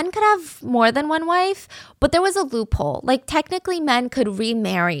 Meanwhile, men could have more than one wife, but there was a loophole. Like technically men could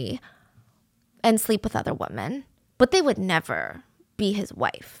remarry and sleep with other women, but they would never be his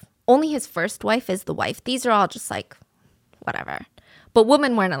wife. Only his first wife is the wife. These are all just like, whatever. But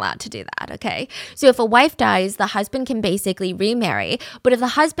women weren't allowed to do that, okay? So if a wife dies, the husband can basically remarry. But if the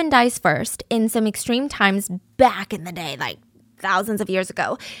husband dies first, in some extreme times back in the day, like thousands of years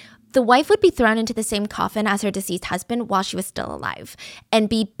ago, the wife would be thrown into the same coffin as her deceased husband while she was still alive and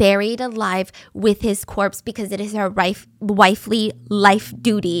be buried alive with his corpse because it is her wifely life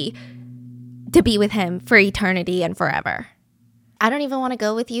duty to be with him for eternity and forever. I don't even want to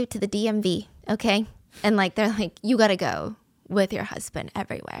go with you to the DMV, okay? And they're like, you gotta go with your husband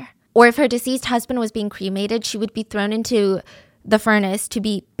everywhere. Or if her deceased husband was being cremated, she would be thrown into the furnace to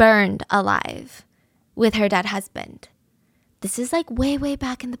be burned alive with her dead husband. This is way, way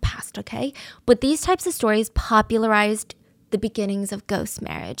back in the past, okay? But these types of stories popularized the beginnings of ghost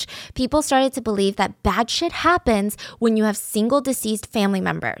marriage. People started to believe that bad shit happens when you have single deceased family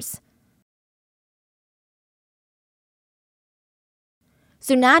members.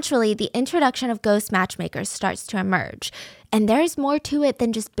 So naturally, the introduction of ghost matchmakers starts to emerge. And there's more to it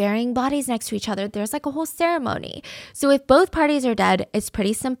than just burying bodies next to each other. There's a whole ceremony. So if both parties are dead, it's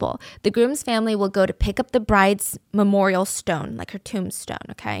pretty simple. The groom's family will go to pick up the bride's memorial stone, like her tombstone,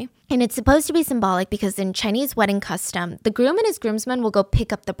 okay? And it's supposed to be symbolic because in Chinese wedding custom, the groom and his groomsmen will go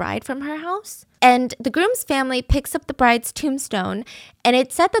pick up the bride from her house. And the groom's family picks up the bride's tombstone. And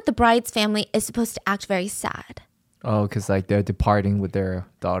it's said that the bride's family is supposed to act very sad. Oh, because like they're departing with their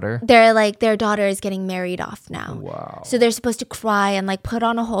daughter. They're like, their daughter is getting married off now. Wow. So they're supposed to cry and like put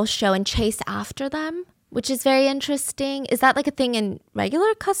on a whole show and chase after them, which is very interesting. Is that like a thing in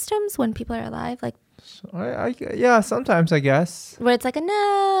regular customs when people are alive? Like, Yeah, sometimes I guess. where it's like a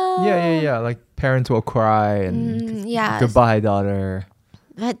no. Yeah. Like parents will cry and Yeah. goodbye, daughter.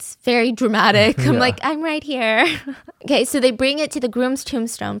 That's very dramatic. I'm Yeah. like, I'm right here. Okay, so they bring it to the groom's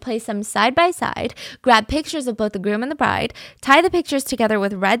tombstone, place them side by side, grab pictures of both the groom and the bride, tie the pictures together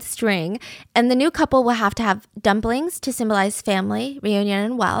with red string, and the new couple will have to have dumplings to symbolize family, reunion,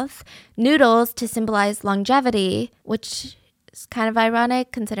 and wealth, noodles to symbolize longevity, which is kind of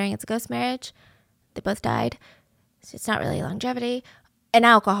ironic considering it's a ghost marriage. They both died, so it's not really longevity, and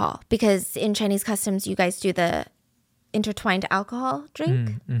alcohol, because in Chinese customs, you guys do the intertwined alcohol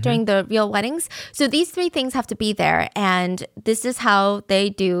drink during the real weddings. So these three things have to be there, and this is how they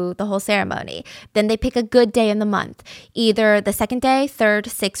do the whole ceremony. Then they pick a good day in the month, either the second day, third,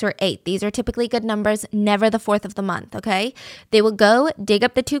 sixth, or eighth. These are typically good numbers, never the fourth of the month, okay? They will go dig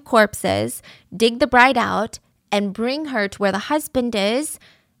up the two corpses, dig the bride out, and bring her to where the husband is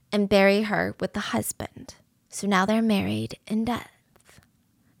and bury her with the husband. So now they're married in death.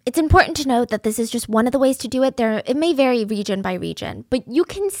 It's important to note that this is just one of the ways to do it. It may vary region by region, but you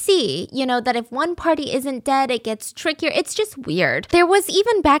can see, that if one party isn't dead, it gets trickier. It's just weird. There was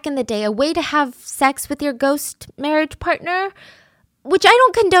even back in the day a way to have sex with your ghost marriage partner, which I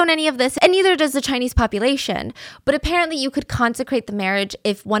don't condone any of this, and neither does the Chinese population. But apparently you could consecrate the marriage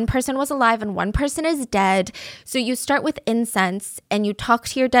if one person was alive and one person is dead. So you start with incense and you talk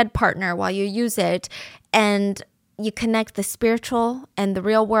to your dead partner while you use it, and you connect the spiritual and the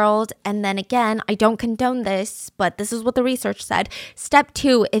real world. And then again, I don't condone this, but this is what the research said. Step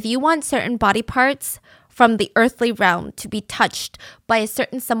 2, if you want certain body parts from the earthly realm to be touched by a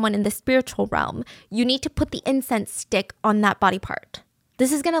certain someone in the spiritual realm, you need to put the incense stick on that body part.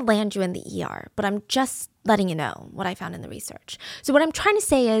 This is going to land you in the ER, but I'm just letting you know what I found in the research. So what I'm trying to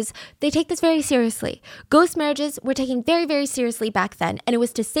say is they take this very seriously. Ghost marriages were taken very, very seriously back then, and it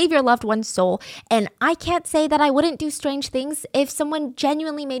was to save your loved one's soul. And I can't say that I wouldn't do strange things if someone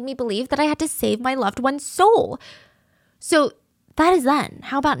genuinely made me believe that I had to save my loved one's soul. So that is then.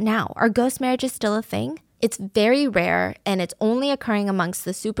 How about now? Are ghost marriages still a thing? It's very rare, and it's only occurring amongst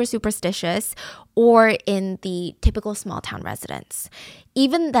the super superstitious or in the typical small town residents.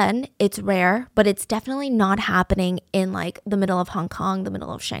 Even then, it's rare, but it's definitely not happening in like the middle of Hong Kong, the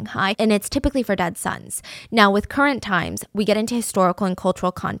middle of Shanghai, and it's typically for dead sons. Now, with current times, we get into historical and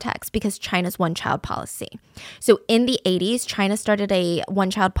cultural context because China's one-child policy. So in the 80s, China started a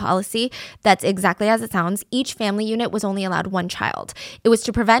one-child policy that's exactly as it sounds. Each family unit was only allowed one child. It was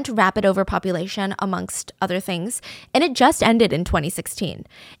to prevent rapid overpopulation, amongst other things, and it just ended in 2016.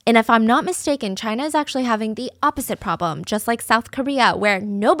 And if I'm not mistaken, China is actually having the opposite problem, just like South Korea, where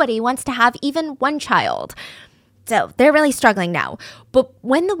nobody wants to have even one child. So they're really struggling now. But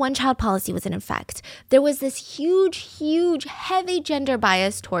when the one-child policy was in effect, there was this huge, heavy gender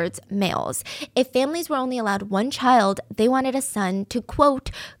bias towards males. If families were only allowed one child, they wanted a son to, quote,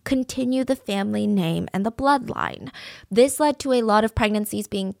 continue the family name and the bloodline. This led to a lot of pregnancies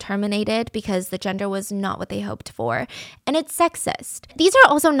being terminated because the gender was not what they hoped for. And it's sexist. These are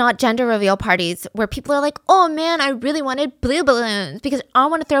also not gender reveal parties where people are like, oh man, I really wanted blue balloons because I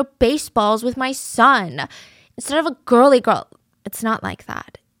want to throw baseballs with my son. Instead of a girly girl, it's not like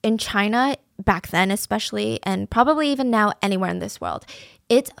that. In China, back then especially, and probably even now anywhere in this world,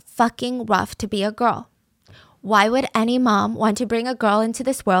 it's fucking rough to be a girl. Why would any mom want to bring a girl into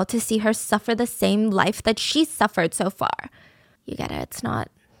this world to see her suffer the same life that she's suffered so far? You get it.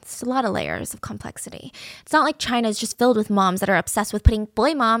 It's a lot of layers of complexity. It's not like China is just filled with moms that are obsessed with putting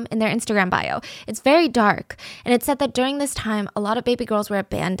boy mom in their Instagram bio. It's very dark. And it said that during this time, a lot of baby girls were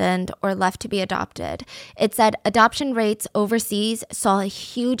abandoned or left to be adopted. It said adoption rates overseas saw a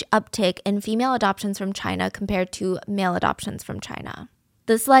huge uptick in female adoptions from China compared to male adoptions from China.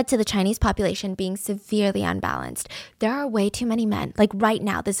 This led to the Chinese population being severely unbalanced. There are way too many men. Like right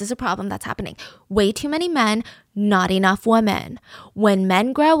now, this is a problem that's happening. Way too many men, not enough women. When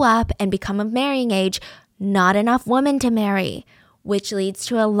men grow up and become of marrying age, not enough women to marry, which leads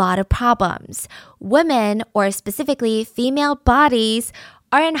to a lot of problems. Women, or specifically female bodies,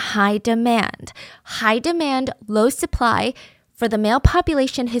 are in high demand. High demand, low supply for the male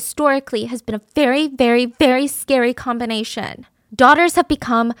population historically has been a very, very, very scary combination. Daughters have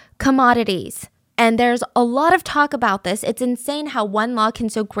become commodities. And there's a lot of talk about this. It's insane how one law can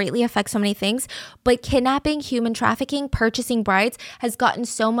so greatly affect so many things. But kidnapping, human trafficking, purchasing brides has gotten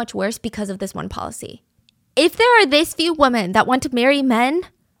so much worse because of this one policy. If there are this few women that want to marry men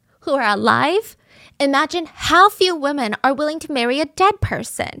who are alive Imagine how few women are willing to marry a dead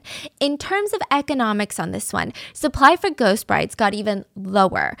person. In terms of economics on this one, supply for ghost brides got even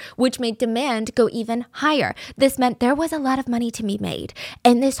lower, which made demand go even higher. This meant there was a lot of money to be made.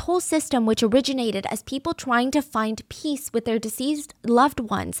 And this whole system, which originated as people trying to find peace with their deceased loved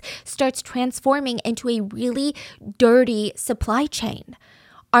ones, starts transforming into a really dirty supply chain.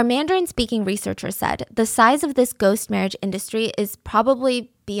 Our Mandarin-speaking researcher said the size of this ghost marriage industry is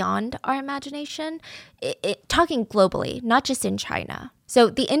probably beyond our imagination, talking globally, not just in China. So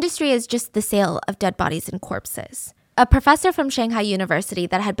the industry is just the sale of dead bodies and corpses. A professor from Shanghai University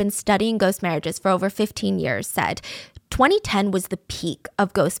that had been studying ghost marriages for over 15 years said 2010 was the peak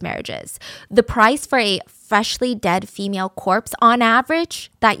of ghost marriages. The price for a freshly dead female corpse on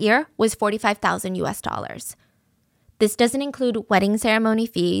average that year was $45,000 US. This doesn't include wedding ceremony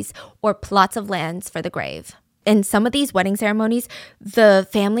fees or plots of lands for the grave. In some of these wedding ceremonies, the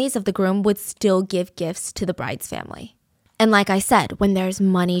families of the groom would still give gifts to the bride's family. And like I said, when there's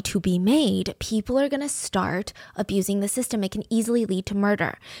money to be made, people are going to start abusing the system. It can easily lead to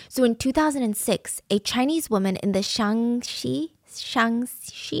murder. So in 2006, a Chinese woman in the Shaanxi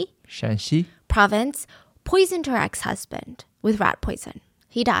province poisoned her ex-husband with rat poison.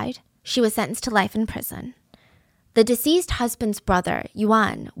 He died. She was sentenced to life in prison. The deceased husband's brother,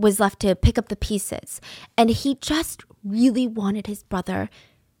 Yuan, was left to pick up the pieces, and he just really wanted his brother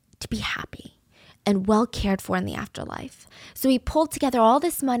to be happy and well cared for in the afterlife. So he pulled together all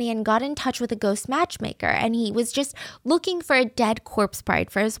this money and got in touch with a ghost matchmaker, and he was just looking for a dead corpse bride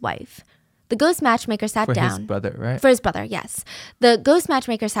for his wife. The ghost matchmaker sat down. For his brother, right? For his brother, yes. The ghost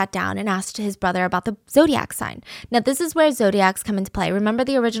matchmaker sat down and asked his brother about the zodiac sign. Now, this is where zodiacs come into play. Remember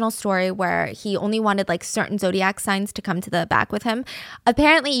the original story where he only wanted like certain zodiac signs to come to the back with him?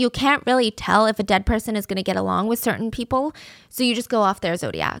 Apparently, you can't really tell if a dead person is going to get along with certain people, so you just go off their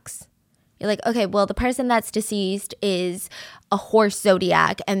zodiacs. You're like, okay, well, the person that's deceased is a horse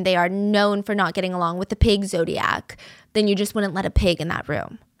zodiac and they are known for not getting along with the pig zodiac. Then you just wouldn't let a pig in that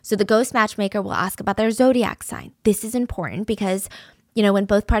room. So the ghost matchmaker will ask about their zodiac sign. This is important because, you know, when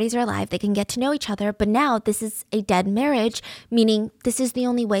both parties are alive, they can get to know each other. But now this is a dead marriage, meaning this is the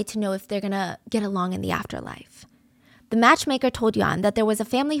only way to know if they're going to get along in the afterlife. The matchmaker told Yuan that there was a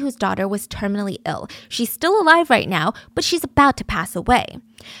family whose daughter was terminally ill. She's still alive right now, but she's about to pass away.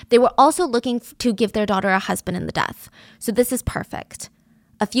 They were also looking to give their daughter a husband in the death. So this is perfect.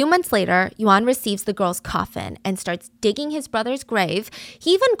 A few months later, Yuan receives the girl's coffin and starts digging his brother's grave.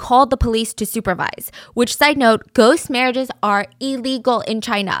 He even called the police to supervise, which, side note, ghost marriages are illegal in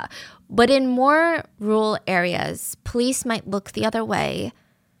China. But in more rural areas, police might look the other way.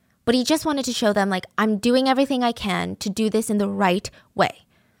 But he just wanted to show them, like, I'm doing everything I can to do this in the right way.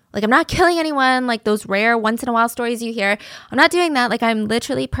 Like, I'm not killing anyone, like those rare once-in-a-while stories you hear. I'm not doing that. Like, I'm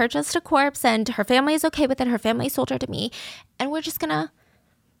literally purchased a corpse and her family is okay with it. Her family sold her to me. And we're just gonna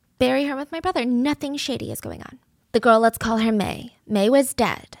bury her with my brother. Nothing shady is going on. The girl, let's call her May. May was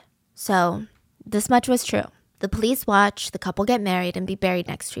dead. So this much was true. The police watched the couple get married and be buried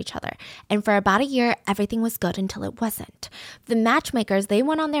next to each other. And for about a year, everything was good until it wasn't. The matchmakers, they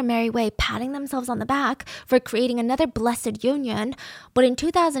went on their merry way, patting themselves on the back for creating another blessed union. But in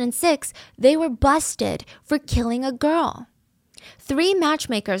 2006, they were busted for killing a girl. 3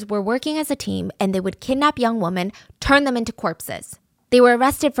 matchmakers were working as a team, and they would kidnap young women, turn them into corpses. They were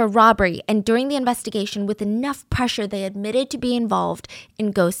arrested for robbery, and during the investigation, with enough pressure, they admitted to be involved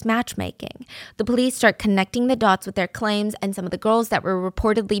in ghost matchmaking. The police start connecting the dots with their claims and some of the girls that were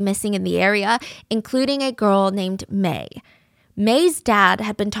reportedly missing in the area, including a girl named May. May's dad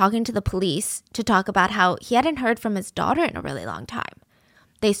had been talking to the police to talk about how he hadn't heard from his daughter in a really long time.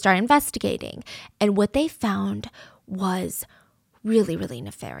 They start investigating, and what they found was really, really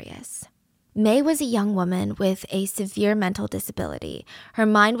nefarious. May was a young woman with a severe mental disability. Her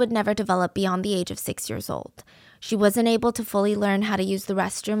mind would never develop beyond the age of 6 years old. She wasn't able to fully learn how to use the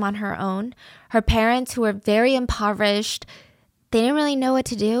restroom on her own. Her parents, who were very impoverished, they didn't really know what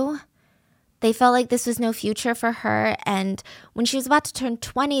to do. They felt like this was no future for her. And when she was about to turn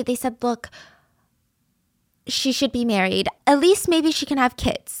 20, they said, look, she should be married. At least maybe she can have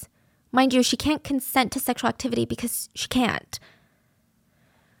kids. Mind you, she can't consent to sexual activity because she can't.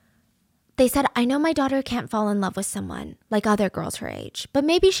 They said, I know my daughter can't fall in love with someone like other girls her age, but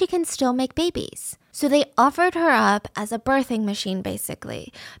maybe she can still make babies. So they offered her up as a birthing machine,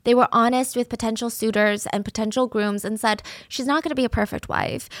 basically. They were honest with potential suitors and potential grooms and said, she's not going to be a perfect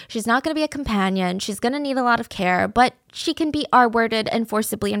wife. She's not going to be a companion. She's going to need a lot of care, but she can be R-worded and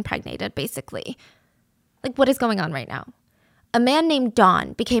forcibly impregnated, basically. Like, what is going on right now? A man named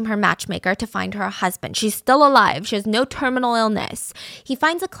Don became her matchmaker to find her a husband. She's still alive. She has no terminal illness. He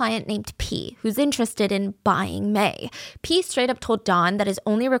finds a client named P who's interested in buying May. P straight up told Don that his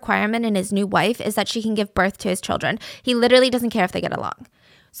only requirement in his new wife is that she can give birth to his children. He literally doesn't care if they get along.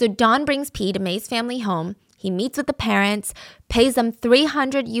 So Don brings P to May's family home. He meets with the parents, pays them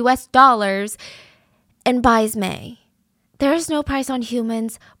 $300 and buys May. There is no price on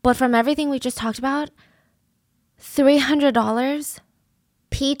humans, but from everything we just talked about, $300?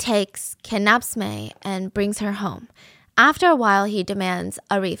 P takes, kidnaps May, and brings her home. After a while, he demands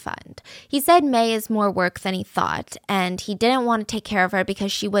a refund. He said May is more work than he thought, and he didn't want to take care of her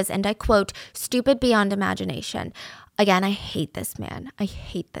because she was, and I quote, stupid beyond imagination. Again, I hate this man. I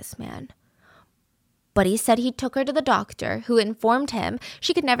hate this man. But he said he took her to the doctor, who informed him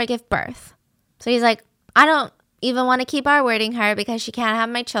she could never give birth. So he's like, I don't even want to keep R-wording her because she can't have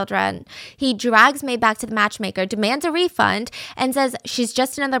my children. He drags May back to the matchmaker, demands a refund, and says, she's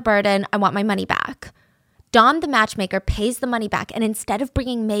just another burden. I want my money back. Don, the matchmaker, pays the money back, and instead of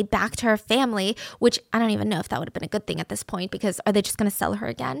bringing May back to her family, which I don't even know if that would have been a good thing at this point because are they just going to sell her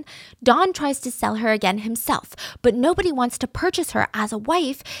again? Don tries to sell her again himself, but nobody wants to purchase her as a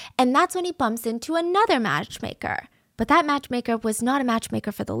wife, and that's when he bumps into another matchmaker. But that matchmaker was not a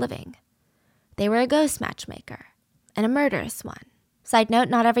matchmaker for the living. They were a ghost matchmaker. And a murderous one. Side note,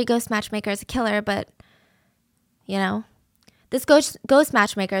 not every ghost matchmaker is a killer, but, you know. This ghost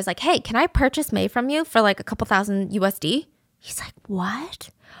matchmaker is like, hey, can I purchase May from you for like a couple thousand USD? He's like,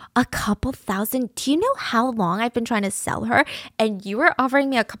 what? A couple thousand? Do you know how long I've been trying to sell her? And you were offering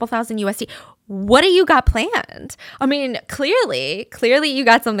me a couple thousand USD? What do you got planned? I mean, clearly you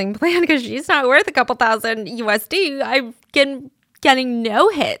got something planned because she's not worth a couple thousand USD. I'm getting no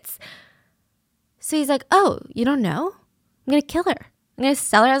hits. So he's like, oh, you don't know? I'm going to kill her. I'm going to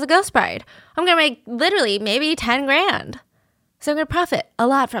sell her as a ghost bride. I'm going to make literally maybe 10 grand. So I'm going to profit a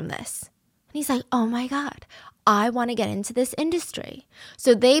lot from this. And he's like, oh my God, I want to get into this industry.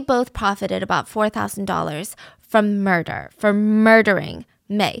 So they both profited about $4,000 from murdering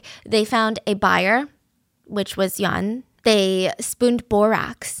May. They found a buyer, which was Yuan. They spooned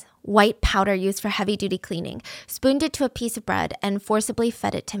borax, white powder used for heavy-duty cleaning, spooned it to a piece of bread, and forcibly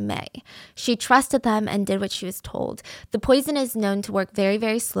fed it to May. She trusted them and did what she was told. The poison is known to work very,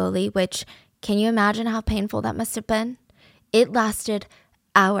 very slowly, which, can you imagine how painful that must have been? It lasted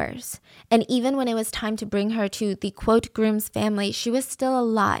hours. And even when it was time to bring her to the, quote, groom's family, she was still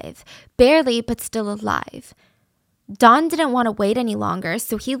alive. Barely, but still alive. Don didn't want to wait any longer,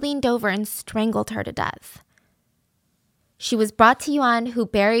 so he leaned over and strangled her to death. She was brought to Yuan, who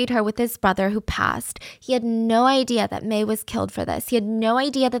buried her with his brother, who passed. He had no idea that May was killed for this. He had no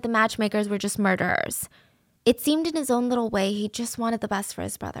idea that the matchmakers were just murderers. It seemed in his own little way he just wanted the best for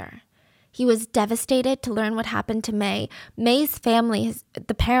his brother. He was devastated to learn what happened to May. May's family,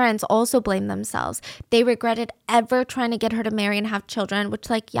 the parents, also blamed themselves. They regretted ever trying to get her to marry and have children, which,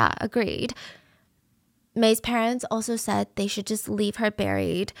 yeah, agreed. May's parents also said they should just leave her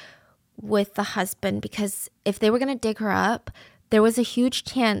buried with the husband because if they were going to dig her up, there was a huge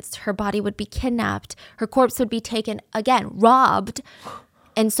chance her body would be kidnapped, her corpse would be taken, again, robbed,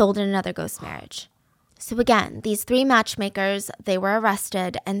 and sold in another ghost marriage. So again, these 3 matchmakers, they were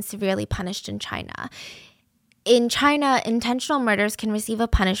arrested and severely punished in China. In China, intentional murders can receive a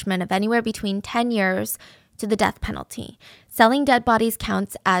punishment of anywhere between 10 years to the death penalty. Selling dead bodies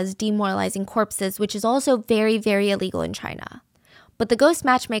counts as demoralizing corpses, which is also very, very illegal in China. But the ghost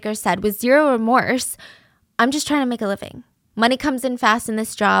matchmaker said with zero remorse, I'm just trying to make a living. Money comes in fast in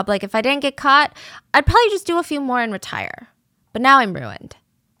this job. If I didn't get caught, I'd probably just do a few more and retire. But now I'm ruined.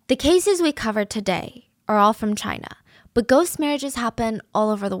 The cases we covered today are all from China. But ghost marriages happen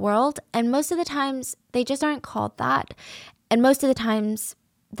all over the world. And most of the times, they just aren't called that. And most of the times,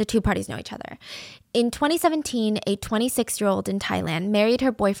 the 2 parties know each other. In 2017, a 26-year-old in Thailand married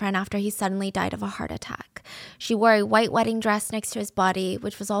her boyfriend after he suddenly died of a heart attack. She wore a white wedding dress next to his body,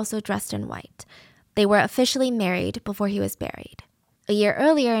 which was also dressed in white. They were officially married before he was buried. A year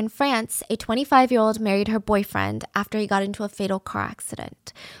earlier in France, a 25-year-old married her boyfriend after he got into a fatal car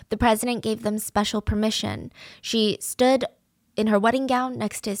accident. The president gave them special permission. She stood in her wedding gown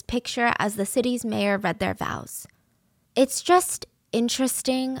next to his picture as the city's mayor read their vows. It's just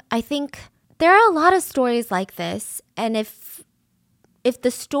interesting. I think there are a lot of stories like this, and if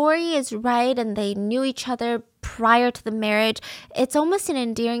the story is right and they knew each other prior to the marriage, it's almost an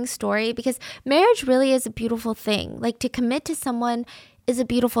endearing story because marriage really is a beautiful thing. To commit to someone is a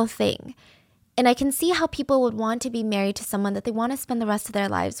beautiful thing. And I can see how people would want to be married to someone that they want to spend the rest of their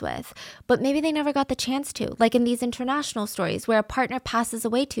lives with, but maybe they never got the chance to, like in these international stories where a partner passes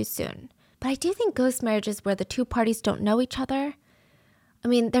away too soon. But I do think ghost marriage is where the two parties don't know each other. I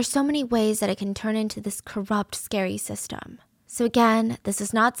mean, there's so many ways that it can turn into this corrupt, scary system. So again, this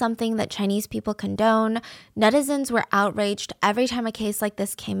is not something that Chinese people condone. Netizens were outraged every time a case like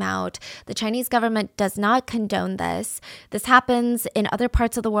this came out. The Chinese government does not condone this. This happens in other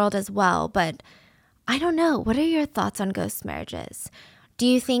parts of the world as well, but I don't know. What are your thoughts on ghost marriages? Do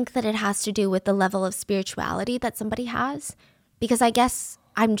you think that it has to do with the level of spirituality that somebody has? Because I guess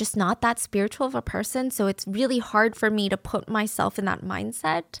I'm just not that spiritual of a person, so it's really hard for me to put myself in that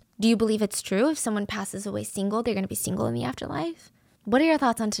mindset. Do you believe it's true if someone passes away single, they're going to be single in the afterlife? What are your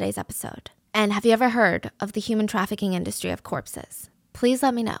thoughts on today's episode? And have you ever heard of the human trafficking industry of corpses? Please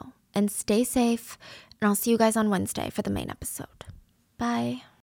let me know and stay safe, and I'll see you guys on Wednesday for the main episode. Bye.